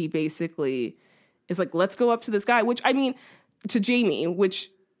where he basically is like, let's go up to this guy, which I mean, to Jamie, which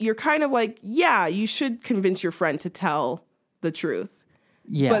you're kind of like, yeah, you should convince your friend to tell the truth.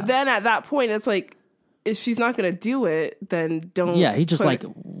 Yeah. But then at that point, it's like, if she's not going to do it, then don't. Yeah, he just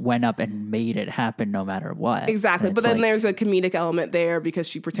went up and made it happen no matter what. Exactly. But then there's a comedic element there because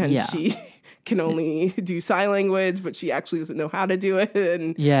she pretends she can only do sign language, but she actually doesn't know how to do it.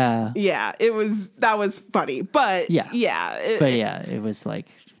 And yeah, that was funny. But it was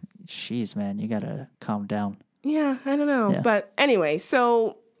like, jeez, man, you gotta calm down. Yeah, I don't know. Yeah. But anyway,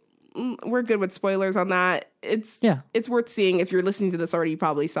 so we're good with spoilers on that. It's worth seeing. If you're listening to this already, you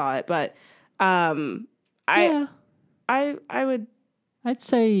probably saw it. But I'd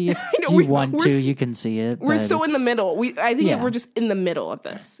say if you want to, you can see it. We're so in the middle. I think we're just in the middle of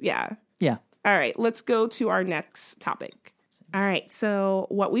this. Yeah. Yeah. All right, let's go to our next topic. All right, so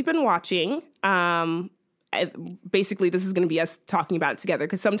what we've been watching, basically this is going to be us talking about it together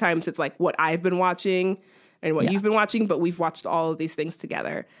because sometimes it's like what I've been watching and what you've been watching, but we've watched all of these things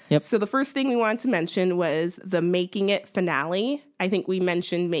together. Yep. So the first thing we wanted to mention was the Making It finale. I think we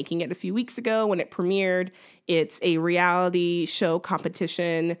mentioned Making It a few weeks ago when it premiered. It's a reality show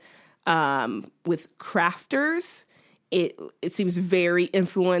competition with crafters. It seems very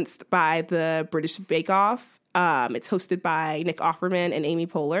influenced by the British Bake Off. It's hosted by Nick Offerman and Amy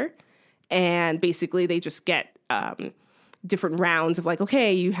Poehler. And basically they just get different rounds of like,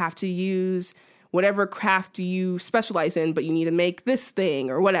 okay, you have to use whatever craft you specialize in, but you need to make this thing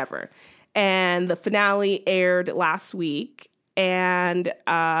or whatever. And the finale aired last week. And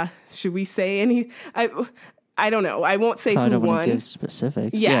should we say any... I don't know. I won't say who won. I don't want to give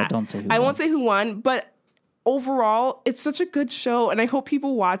specifics. Yeah, don't say who won. I won't say who won, but overall, it's such a good show, and I hope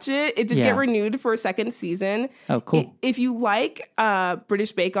people watch it. It did get renewed for a second season. Oh, cool. If you like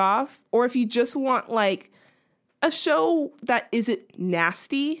British Bake Off, or if you just want like a show that isn't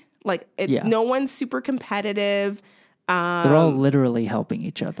nasty, like no one's super competitive. They're all literally helping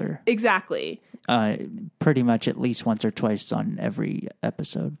each other. Exactly. Pretty much at least once or twice on every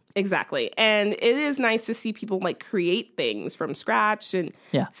episode. Exactly. And it is nice to see people like create things from scratch. And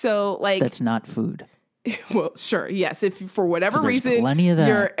so like... That's not food. Well, sure. Yes. If for whatever reason plenty of that.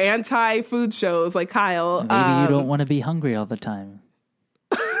 You're anti-food shows like Kyle. Maybe you don't want to be hungry all the time.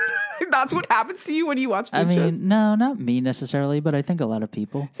 That's what happens to you when you watch food shows? No, not me necessarily, but I think a lot of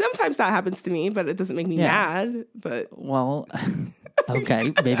people. Sometimes that happens to me, but it doesn't make me mad. But well,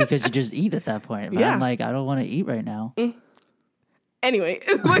 okay, maybe because you just eat at that point. But I'm like, I don't want to eat right now. Anyway,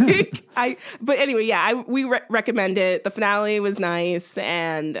 we recommend it. The finale was nice,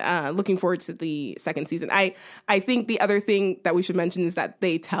 and looking forward to the second season. I think the other thing that we should mention is that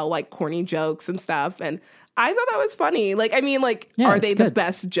they tell like corny jokes and stuff, and I thought that was funny. Like, I mean, like, are they the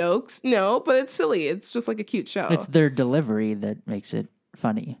best jokes? No, but it's silly. It's just like a cute show. It's their delivery that makes it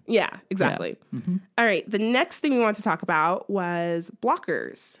funny. Yeah, exactly. Yeah. Mm-hmm. All right. The next thing we want to talk about was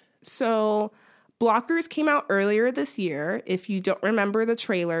Blockers. So Blockers came out earlier this year. If you don't remember the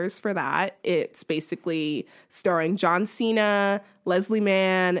trailers for that, it's basically starring John Cena, Leslie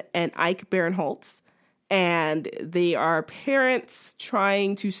Mann, and Ike Barinholtz. And they are parents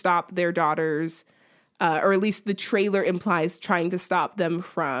trying to stop their daughters, or at least the trailer implies trying to stop them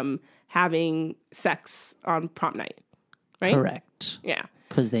from having sex on prom night. Right? Correct. Yeah.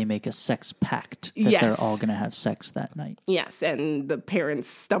 Because they make a sex pact that they're all going to have sex that night. Yes, and the parents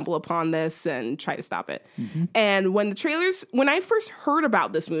stumble upon this and try to stop it. Mm-hmm. And when I first heard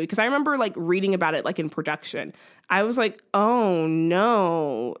about this movie, because I remember like reading about it like in production, I was like, oh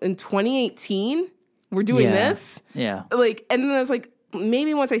no, in 2018, we're doing this? Yeah. Like, and then I was like,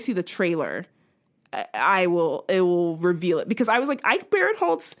 maybe once I see the trailer, it will reveal it. Because I was like, Ike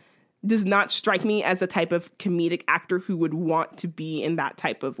Barinholtz does not strike me as the type of comedic actor who would want to be in that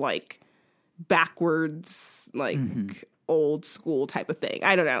type of like backwards, like old school type of thing.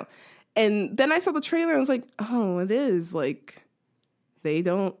 I don't know. And then I saw the trailer and I was like, oh, it is like they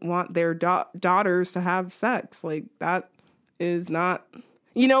don't want their daughters to have sex. Like that is not,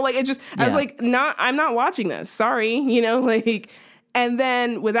 like it just, I was like, I'm not watching this. Sorry. Like, and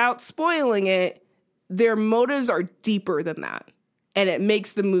then without spoiling it, their motives are deeper than that. And it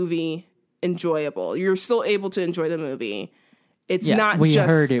makes the movie enjoyable. You're still able to enjoy the movie. It's not we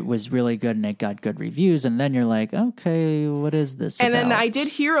heard it was really good and it got good reviews. And then you're like, okay, what is this And about? then I did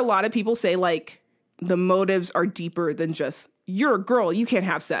hear a lot of people say, like, the motives are deeper than just, you're a girl, you can't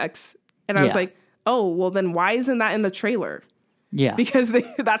have sex. And I was like, oh, well, then why isn't that in the trailer? Yeah. Because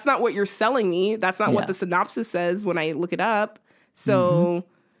that's not what you're selling me. That's not what the synopsis says when I look it up. So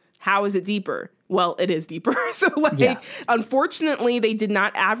how is it deeper? well, it is deeper. So unfortunately, they did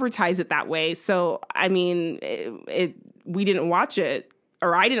not advertise it that way. So, I mean, we didn't watch it,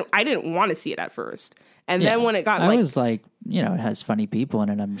 or I didn't want to see it at first. And then when it got I was like, it has funny people in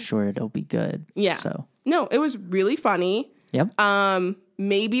it. I'm sure it'll be good. Yeah. So no, it was really funny. Yep.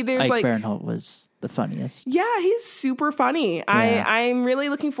 Maybe there's Ike Barinholtz was the funniest. Yeah, he's super funny. Yeah. I'm really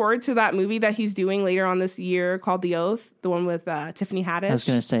looking forward to that movie that he's doing later on this year called The Oath, the one with Tiffany Haddish. I was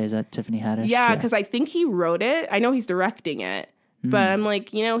going to say, is that Tiffany Haddish? Yeah, because I think he wrote it. I know he's directing it. But I'm like,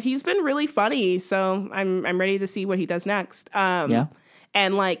 he's been really funny. So I'm ready to see what he does next. Yeah.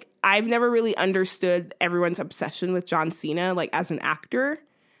 And like, I've never really understood everyone's obsession with John Cena, like as an actor,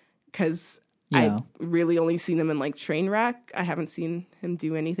 because I've really only seen him in like Trainwreck. I haven't seen him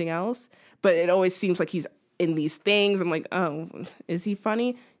do anything else, but it always seems like he's in these things. I'm like, oh, is he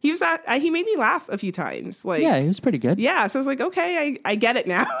funny? He made me laugh a few times. Like, yeah, he was pretty good. Yeah. So I was like, okay, I get it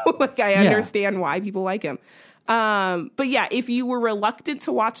now. Like, I understand why people like him. But yeah, if you were reluctant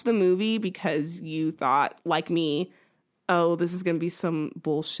to watch the movie because you thought, like me, oh, this is going to be some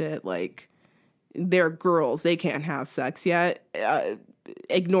bullshit, like, they're girls, they can't have sex yet,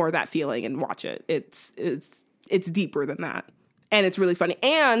 ignore that feeling and watch it. It's deeper than that. And it's really funny.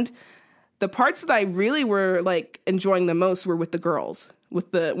 And the parts that I really were, like, enjoying the most were with the girls,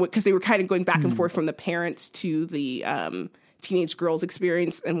 because they were kind of going back and forth from the parents to the teenage girls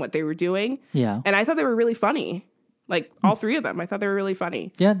experience and what they were doing. Yeah. And I thought they were really funny. Like, all three of them. I thought they were really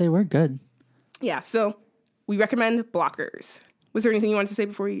funny. Yeah, they were good. Yeah, so we recommend Blockers. Was there anything you wanted to say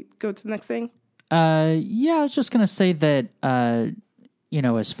before we go to the next thing? Yeah, I was just going to say that,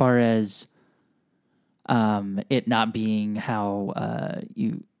 as far as it not being how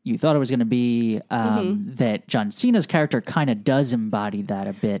you thought it was going to be, that John Cena's character kind of does embody that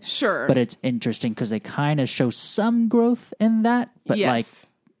a bit. Sure. But it's interesting because they kind of show some growth in that. But, like,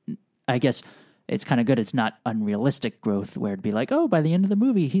 I guess it's kind of good. It's not unrealistic growth where it'd be like, oh, by the end of the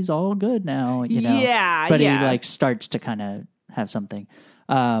movie, he's all good now, Yeah, But he, like, starts to kind of have something.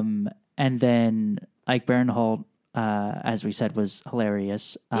 And then Ike Barinholtz, as we said, was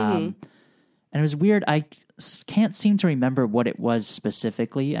hilarious. And it was weird. I can't seem to remember what it was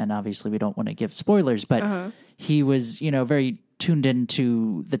specifically. And obviously we don't want to give spoilers, but he was, very tuned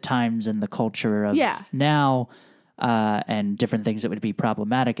into the times and the culture of now and different things that would be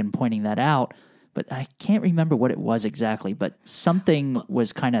problematic and pointing that out. But I can't remember what it was exactly, but something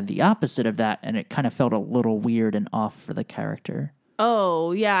was kind of the opposite of that. And it kind of felt a little weird and off for the character.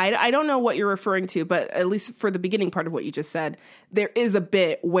 Oh, yeah. I don't know what you're referring to, but at least for the beginning part of what you just said, there is a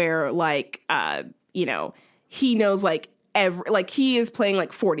bit where, like, he knows, like, he is playing,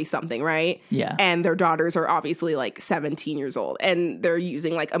 like, 40 something, right? Yeah. And their daughters are obviously, like, 17 years old, and they're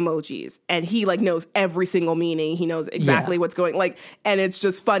using, like, emojis, and he, like, knows every single meaning. He knows exactly what's going, like, and it's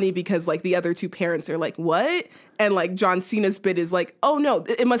just funny because, like, the other two parents are like, what? And, like, John Cena's bit is like, oh, no,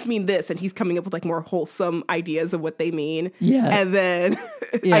 it must mean this. And he's coming up with, like, more wholesome ideas of what they mean. Yeah. And then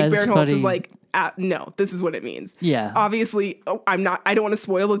Ike Barinholtz is like, no, this is what it means. Yeah. Obviously, I don't want to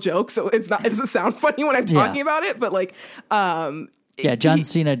spoil the joke, so it doesn't sound funny when I'm talking about it, but, like, John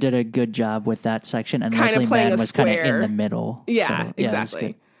Cena did a good job with that section, and Leslie Mann was kind of in the middle. Yeah, so,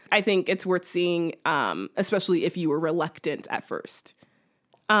 exactly. I think it's worth seeing, especially if you were reluctant at first.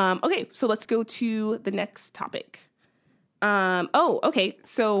 Okay, so let's go to the next topic. Okay.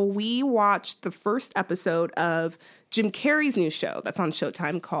 So we watched the first episode of Jim Carrey's new show that's on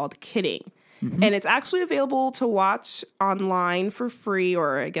Showtime called Kidding. And it's actually available to watch online for free,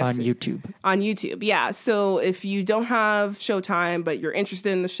 or I guess on YouTube. On YouTube, yeah. So if you don't have Showtime, but you're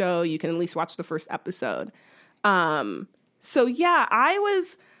interested in the show, you can at least watch the first episode. So yeah, I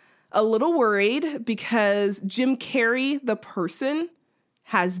was a little worried because Jim Carrey, the person,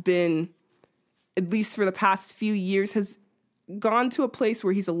 has been, at least for the past few years, has gone to a place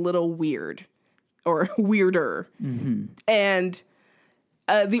where he's a little weird or weirder. And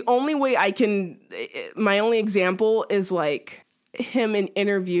the only way my only example is, like, him in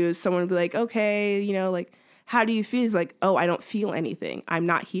interviews. Someone would be like, okay, like, how do you feel? He's like, oh, I don't feel anything. I'm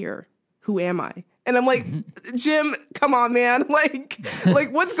not here. Who am I? And I'm like, Jim, come on, man. Like,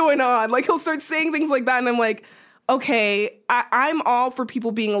 what's going on? Like, he'll start saying things like that. And I'm like, okay, I'm all for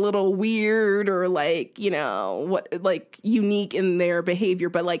people being a little weird or, like, unique in their behavior.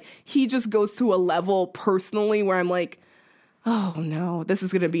 But, like, he just goes to a level personally where I'm like, oh no, this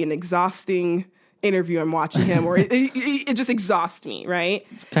is going to be an exhausting interview I'm watching him, or it just exhausts me, right?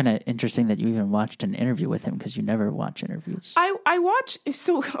 It's kind of interesting that you even watched an interview with him because you never watch interviews. I watch,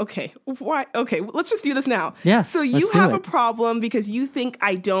 so, okay, why? Okay, let's just do this now. Yeah, so you have a problem because you think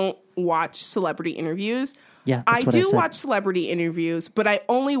I don't watch celebrity interviews. Yeah, I do watch celebrity interviews, but I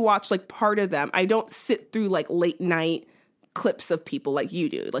only watch like part of them. I don't sit through like late night clips of people like you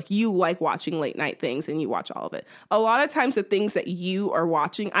do. Like you like watching late night things and you watch all of it. A lot of times the things that you are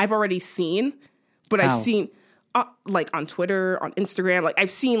watching, I've already seen. But I've seen, like on Twitter, on Instagram, like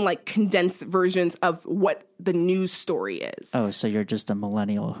I've seen like condensed versions of what the news story is. Oh, so you're just a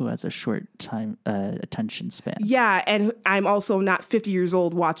millennial who has a short time attention span. Yeah, and I'm also not 50 years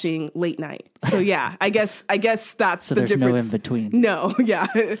old watching late night. So yeah, I guess that's so the there's difference. No in between. No, yeah.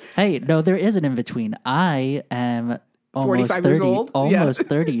 Hey, no, there is an in between. I am almost 45 years old, almost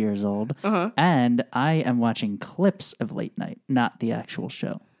 30 years old, and I am watching clips of late night, not the actual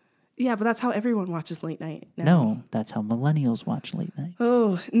show. Yeah, but that's how everyone watches late night now. No, that's how millennials watch late night.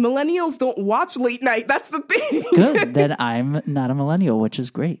 Oh, millennials don't watch late night. That's the thing. Good. Then I'm not a millennial, which is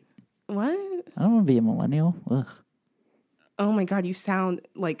great. What? I don't want to be a millennial. Ugh. Oh my God, you sound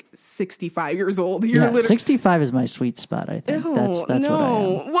like 65 years old. You're 65 is my sweet spot, I think. Ew, that's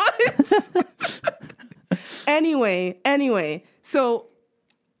no. what I am. What? Anyway, so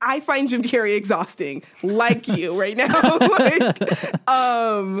I find Jim Carrey exhausting, like you right now.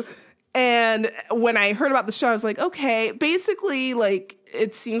 And when I heard about the show, I was like, okay, basically, like,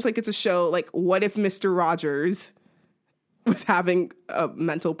 it seems like it's a show, like, what if Mr. Rogers was having a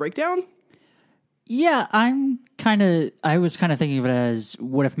mental breakdown? Yeah, I was kind of thinking of it as,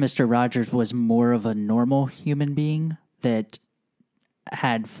 what if Mr. Rogers was more of a normal human being that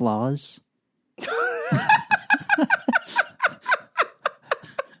had flaws?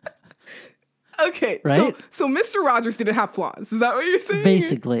 Okay, right? So Mr. Rogers didn't have flaws. Is that what you're saying?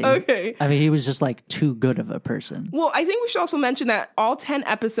 Basically. Okay. I mean, he was just like too good of a person. Well, I think we should also mention that all 10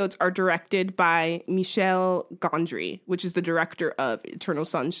 episodes are directed by Michel Gondry, which is the director of Eternal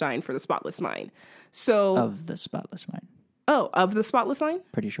Sunshine for the Spotless Mind. So of the Spotless Mind. Oh, of the Spotless Mind?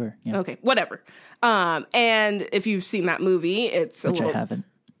 Pretty sure. Yeah. Okay, whatever. And if you've seen that movie, it's I haven't.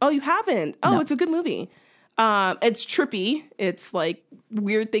 Oh, you haven't? Oh, no. It's a good movie. It's trippy. It's like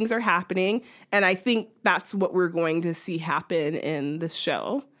weird things are happening. And I think that's what we're going to see happen in the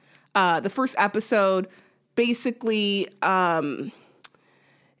show. The first episode, basically, I'll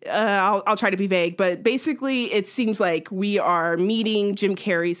try to be vague, but basically it seems like we are meeting Jim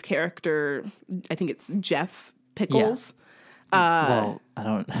Carrey's character. I think it's Jeff Pickles. Yeah. Well,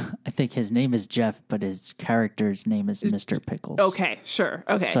 I think his name is Jeff, but his character's name is Mr. Pickles. Okay, sure.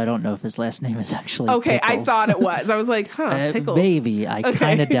 Okay. So I don't know if his last name is actually Okay, Pickles. I thought it was. I was like, Pickles. Maybe. I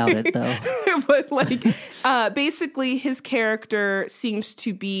kind of doubt it, though. But like, basically his character seems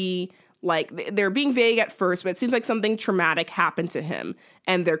to be like, they're being vague at first, but it seems like something traumatic happened to him.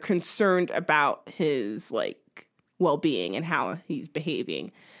 And they're concerned about his like well-being and how he's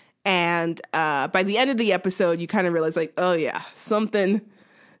behaving. And by the end of the episode, you kind of realize, like, oh yeah, something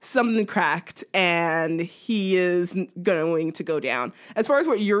cracked, and he is going to go down. As far as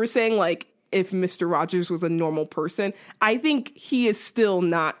what you're saying, like, if Mr. Rogers was a normal person, I think he is still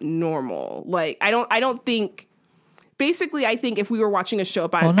not normal. Like, I don't think. Basically, I think if we were watching a show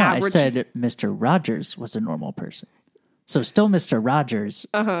about average, I said Mr. Rogers was a normal person, so still Mr. Rogers,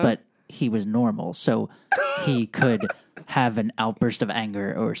 but he was normal, so he could have an outburst of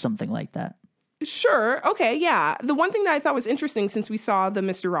anger or something like that. Sure. Okay. Yeah. The one thing that I thought was interesting, since we saw the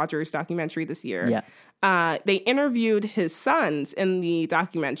Mr. Rogers documentary this year, they interviewed his sons in the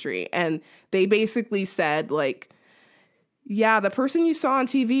documentary, and they basically said, like, yeah, the person you saw on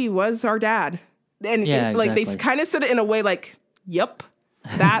TV was our dad. And like, they kind of said it in a way like, yep,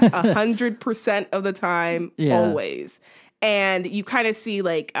 that 100% of the time, always. And you kind of see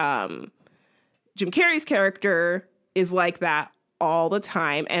like Jim Carrey's character is like that all the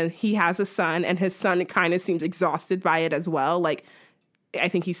time. And he has a son, and his son kind of seems exhausted by it as well. Like, I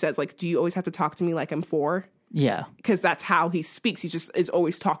think he says, like, do you always have to talk to me like I'm 4? Yeah. Because that's how he speaks. He just is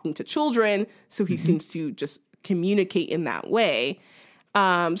always talking to children. So he seems to just communicate in that way.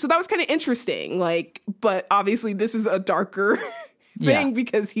 So that was kind of interesting. Like, but obviously this is a darker thing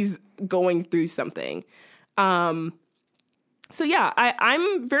because he's going through something. So yeah,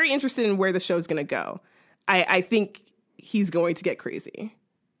 I'm very interested in where the show's going to go. I think he's going to get crazy.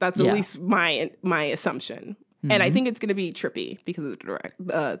 That's at least my assumption. And I think it's going to be trippy because of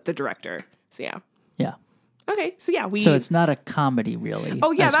the director. So yeah. Yeah. Okay, so yeah, so it's not a comedy, really.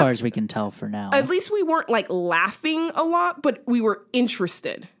 Oh yeah, as far as we can tell for now. At least we weren't like laughing a lot, but we were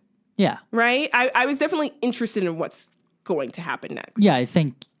interested. Yeah. Right? I was definitely interested in what's going to happen next. Yeah, I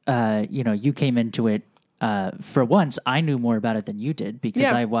think you came into it. For once, I knew more about it than you did because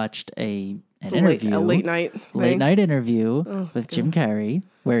I watched an interview, a late night interview with Jim Carrey,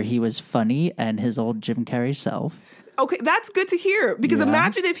 where he was funny and his old Jim Carrey self. Okay, that's good to hear because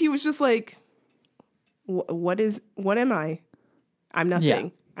imagine if he was just like, what am I? I'm nothing. Yeah.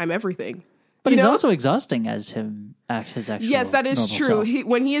 I'm everything. But he's also exhausting as his actual. Yes, that is true.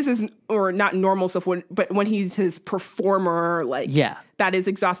 When he is his, or not normal self, but when he's his performer, that is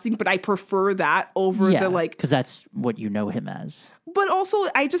exhausting. But I prefer that over the because that's what you know him as. But also,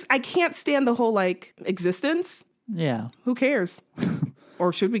 I can't stand the whole existence. Yeah, who cares?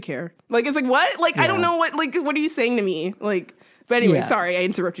 Or should we care? It's like what? I don't know what. What are you saying to me? But anyway, sorry, I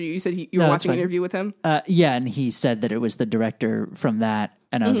interrupted you. You said you were watching an interview with him? And he said that it was the director from that.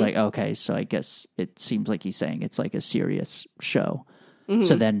 And I was like, okay, so I guess it seems like he's saying it's like a serious show. Mm-hmm.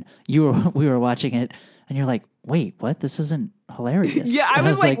 So then we were watching it, and you're like, wait, what? This isn't hilarious. Yeah, I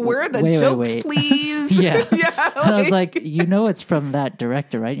was like, where are the jokes, please? Yeah. And I was like, it's from that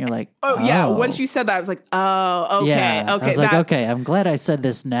director, right? And you're like, oh. Yeah, once you said that, I was like, oh, okay. Yeah. Okay, I was like, okay, I'm glad I said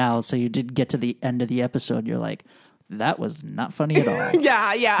this now. So you did get to the end of the episode. You're like, that was not funny at all.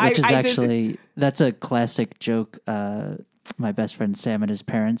 Yeah. Which is that's a classic joke my best friend Sam and his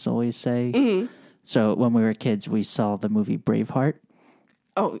parents always say. Mm-hmm. So when we were kids, we saw the movie Braveheart.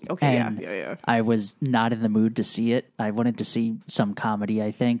 Oh, okay. Yeah. I was not in the mood to see it. I wanted to see some comedy,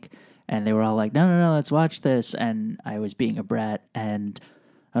 I think. And they were all like, no, let's watch this. And I was being a brat. And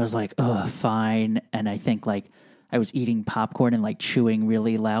I was like, oh, fine. And I think I was eating popcorn and chewing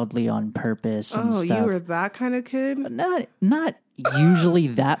really loudly on purpose and stuff. You were that kind of kid? Not usually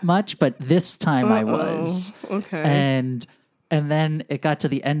that much, but this time I was. Okay. And then it got to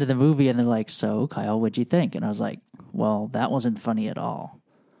the end of the movie and they're like, so Kyle, what'd you think? And I was like, well, that wasn't funny at all.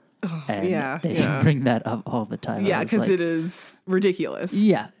 And they bring that up all the time. Yeah, because it is ridiculous.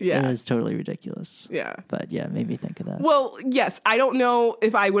 Yeah. It was totally ridiculous. Yeah. But it made me think of that. Well, yes, I don't know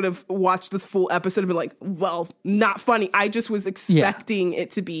if I would have watched this full episode and been like, well, not funny. I just was expecting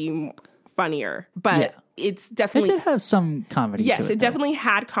it to be funnier. But it's definitely... It did have some comedy to it. Yes, it definitely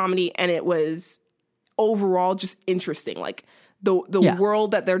had comedy, and it was overall just interesting. The world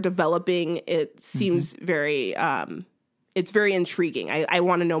that they're developing, it seems very... it's very intriguing. I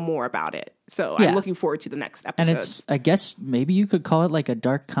want to know more about it. So I'm looking forward to the next episodes. And I guess maybe you could call it a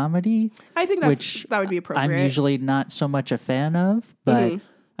dark comedy. I think that would be appropriate. I'm usually not so much a fan of, but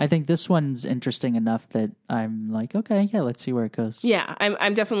I think this one's interesting enough that I'm like, okay, let's see where it goes. Yeah,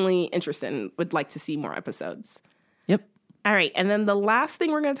 I'm definitely interested and would like to see more episodes. Yep. All right. And then the last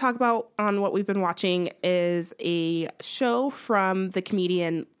thing we're going to talk about on what we've been watching is a show from the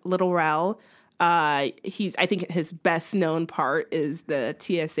comedian Little Rel. I think his best known part is the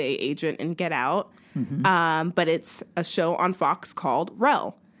TSA agent in Get Out. Mm-hmm. But it's a show on Fox called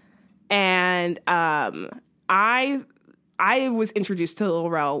Rel. And I was introduced to Lil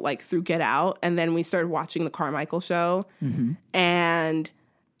Rel through Get Out, and then we started watching the Carmichael Show. Mm-hmm. And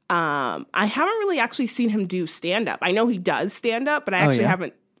I haven't really actually seen him do stand-up. I know he does stand-up, but I actually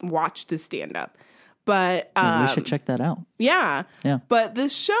haven't watched his stand-up. But we should check that out. Yeah. But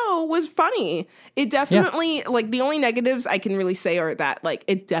this show was funny. It definitely the only negatives I can really say are that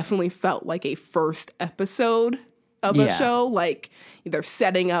it definitely felt like a first episode of a show. They're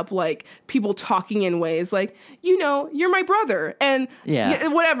setting up people talking in ways you're my brother and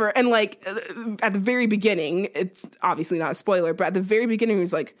whatever. And at the very beginning, it's obviously not a spoiler, but at the very beginning, he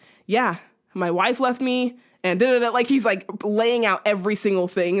was like, yeah, my wife left me. And he's laying out every single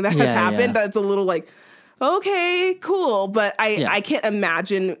thing that has happened. That's a little okay, cool. But I can't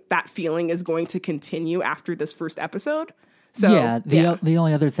imagine that feeling is going to continue after this first episode. So the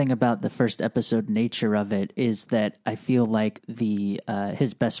only other thing about the first episode nature of it is that I feel like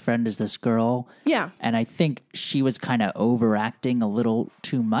his best friend is this girl. Yeah. And I think she was kind of overacting a little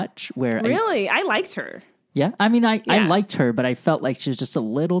too much. Really? I liked her. Yeah, I mean, I liked her, but I felt like she was just a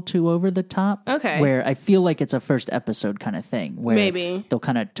little too over the top. Okay. Where I feel like it's a first episode kind of thing, where maybe they'll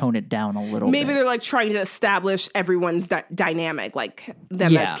kind of tone it down a little Maybe bit. They're trying to establish everyone's dynamic,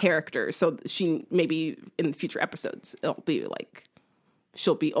 them as characters. So she, maybe in future episodes, it'll be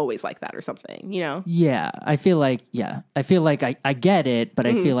she'll be always like that or something, Yeah, I feel like I get it, but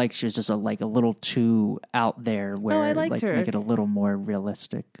I feel like she was just a little too out there where I liked her. Make it a little more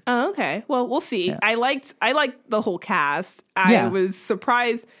realistic. Oh, okay. Well, we'll see. Yeah. I liked the whole cast. I was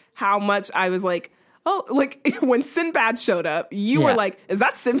surprised how much I was when Sinbad showed up, you were like, is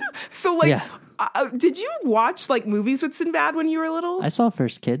that Sinbad? So did you watch movies with Sinbad when you were little? I saw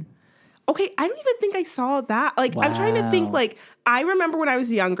First Kid. Okay, I don't even think I saw that. Wow. I'm trying to think, I remember when I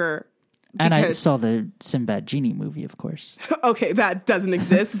was younger, And I saw the Sinbad Genie movie, of course. Okay, that doesn't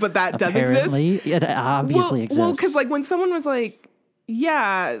exist, but that does exist. Apparently, it obviously exists. Well, because like when someone was like,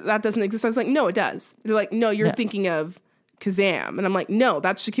 yeah, that doesn't exist, I was like, no, it does. They're like, no, you're thinking of Kazam. And I'm like, no,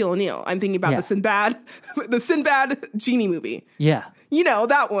 that's Shaquille O'Neal. I'm thinking about the Sinbad Genie movie. Yeah. You know,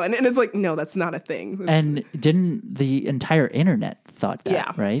 that one. And it's like, no, that's not a thing. And didn't the entire internet thought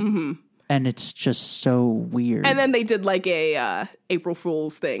that, right? Mm-hmm. And it's just so weird. And then they did like a April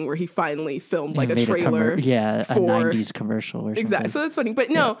Fool's thing where he finally filmed like a trailer. A 90s commercial or something. Exactly. So that's funny. But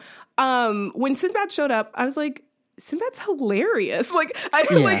no, when Sinbad showed up, I was like, Sinbad's hilarious.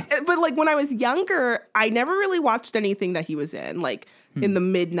 But like when I was younger, I never really watched anything that he was in, like in the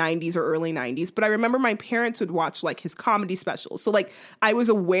mid 90s or early 90s. But I remember my parents would watch like his comedy specials. So like I was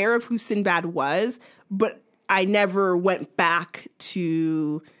aware of who Sinbad was, but I never went back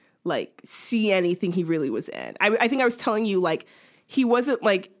to like see anything he really was in. I think I was telling you, like, he wasn't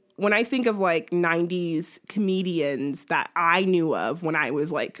like, when I think of like 90s comedians that I knew of when I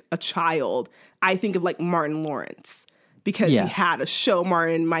was like a child, I think of like Martin Lawrence because he had a show.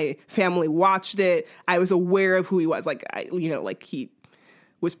 My family watched it. I was aware of who he was. Like, like he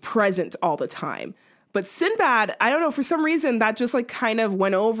was present all the time. But Sinbad, I don't know, for some reason that just like kind of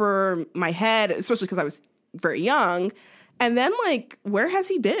went over my head, especially because I was very young. And then, like, where has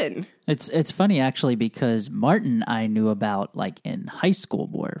he been? It's funny, actually, because Martin I knew about, like, in high school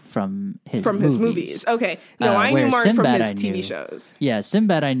more from his movies. Okay. No, I knew Martin from his TV shows. Yeah,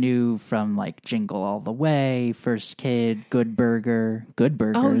 Sinbad I knew from, like, Jingle All the Way, First Kid, Good Burger.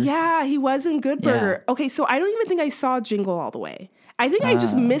 Oh, yeah, he was in Good Burger. Yeah. Okay, so I don't even think I saw Jingle All the Way. I think I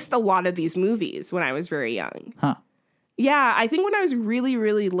just missed a lot of these movies when I was very young. Huh. Yeah, I think when I was really,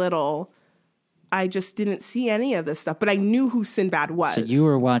 really little, I just didn't see any of this stuff, but I knew who Sinbad was. So you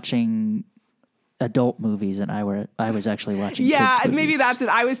were watching adult movies, and I was actually watching kids movies. Maybe that's it.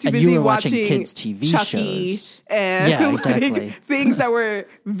 I was too busy watching kids TV Chucky shows. And exactly. things that were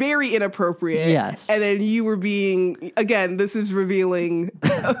very inappropriate. Yes. And then you were being, again, this is revealing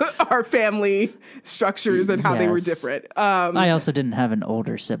our family structures and how they were different. I also didn't have an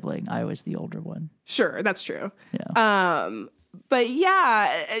older sibling. I was the older one. Sure, that's true. Yeah. But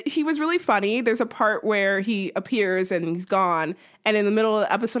yeah, he was really funny. There's a part where he appears and he's gone. And in the middle of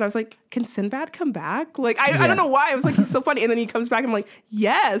the episode, I was like, can Sinbad come back? Like, I don't know why. I was like, he's so funny. And then he comes back and I'm like,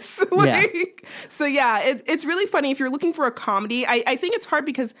 yes. So yeah, it's really funny. If you're looking for a comedy, I think it's hard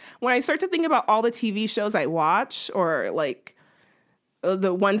because when I start to think about all the TV shows I watch or like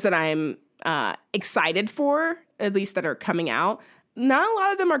the ones that I'm excited for, at least that are coming out, not a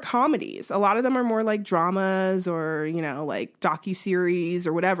lot of them are comedies. A lot of them are more like dramas or, like docuseries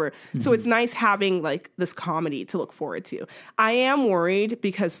or whatever. Mm-hmm. So it's nice having like this comedy to look forward to. I am worried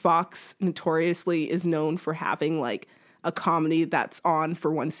because Fox notoriously is known for having like a comedy that's on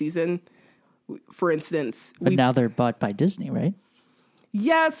for one season. For instance. But now they're bought by Disney, right?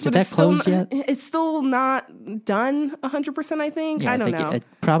 Yes, but it's still not done 100%, I think. Yeah, I don't know. It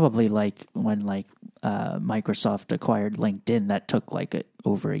probably like when Microsoft acquired LinkedIn, that took like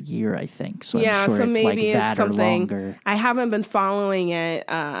over a year, I think. So I'm sure it's like that or longer. I haven't been following it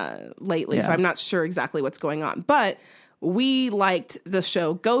lately, so I'm not sure exactly what's going on. But we liked the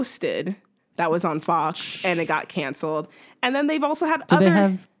show Ghosted that was on Fox, and it got canceled. And then they've also had Did they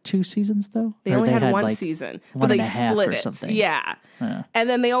have 2 seasons, though? They only had one season, but they split it. Something. Yeah. And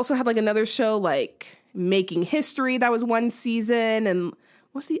then they also had like another show like Making History that was one season. And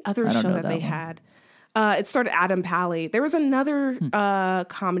what's the other show that they had? It started Adam Pally. There was another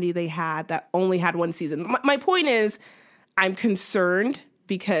comedy they had that only had one season. My point is, I'm concerned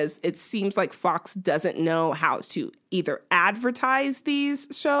because it seems like Fox doesn't know how to either advertise these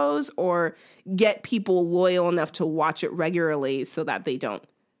shows or get people loyal enough to watch it regularly so that they don't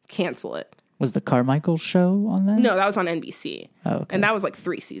cancel it. Was the Carmichael show on that? No, that was on NBC. Oh, okay. And that was like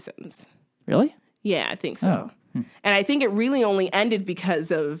 3 seasons. Really? Yeah, I think so. Oh. And I think it really only ended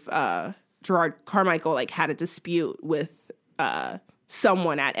because of Gerard Carmichael like had a dispute with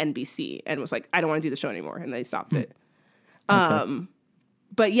someone at NBC and was like, I don't want to do the show anymore. And they stopped it. Okay.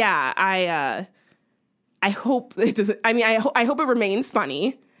 But yeah, I hope it doesn't. I mean, I hope it remains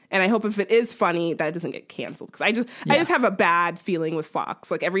funny, and I hope if it is funny that it doesn't get canceled because I just have a bad feeling with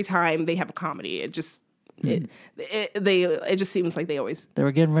Fox. Like every time they have a comedy, it just it just seems like they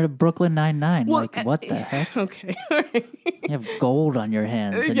were getting rid of Brooklyn Nine-Nine. Well, like what the heck? Okay, you have gold on your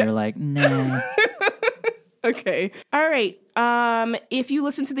hands, and you're like, nah. Okay. All right. If you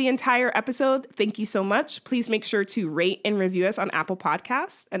listen to the entire episode, thank you so much. Please make sure to rate and review us on Apple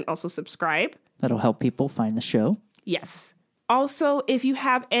Podcasts and also subscribe. That'll help people find the show. Yes. Also, if you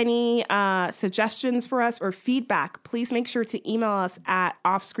have any suggestions for us or feedback, please make sure to email us at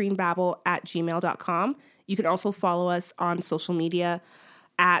offscreenbabble@gmail.com. You can also follow us on social media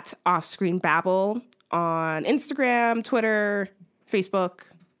at offscreenbabble on Instagram, Twitter, Facebook,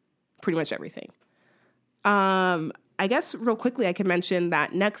 pretty much everything. I guess real quickly, I can mention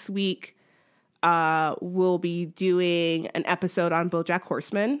that next week we'll be doing an episode on BoJack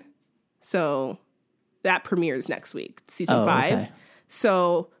Horseman. So that premieres next week, season 5. Okay.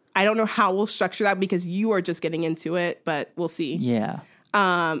 So I don't know how we'll structure that because you are just getting into it, but we'll see. Yeah.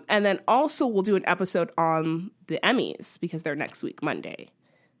 And then also we'll do an episode on the Emmys because they're next week, Monday.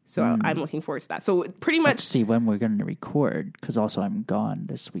 So I'm looking forward to that. So pretty much... Let's see when we're going to record because also I'm gone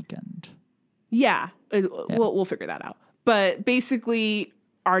this weekend. Yeah. We'll figure that out. But basically,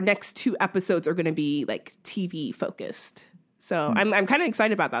 our next 2 episodes are going to be like TV focused. So I'm kind of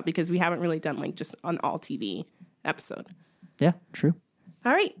excited about that because we haven't really done like just an all TV episode. Yeah, true.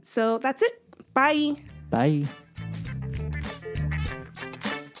 All right. So that's it. Bye. Bye.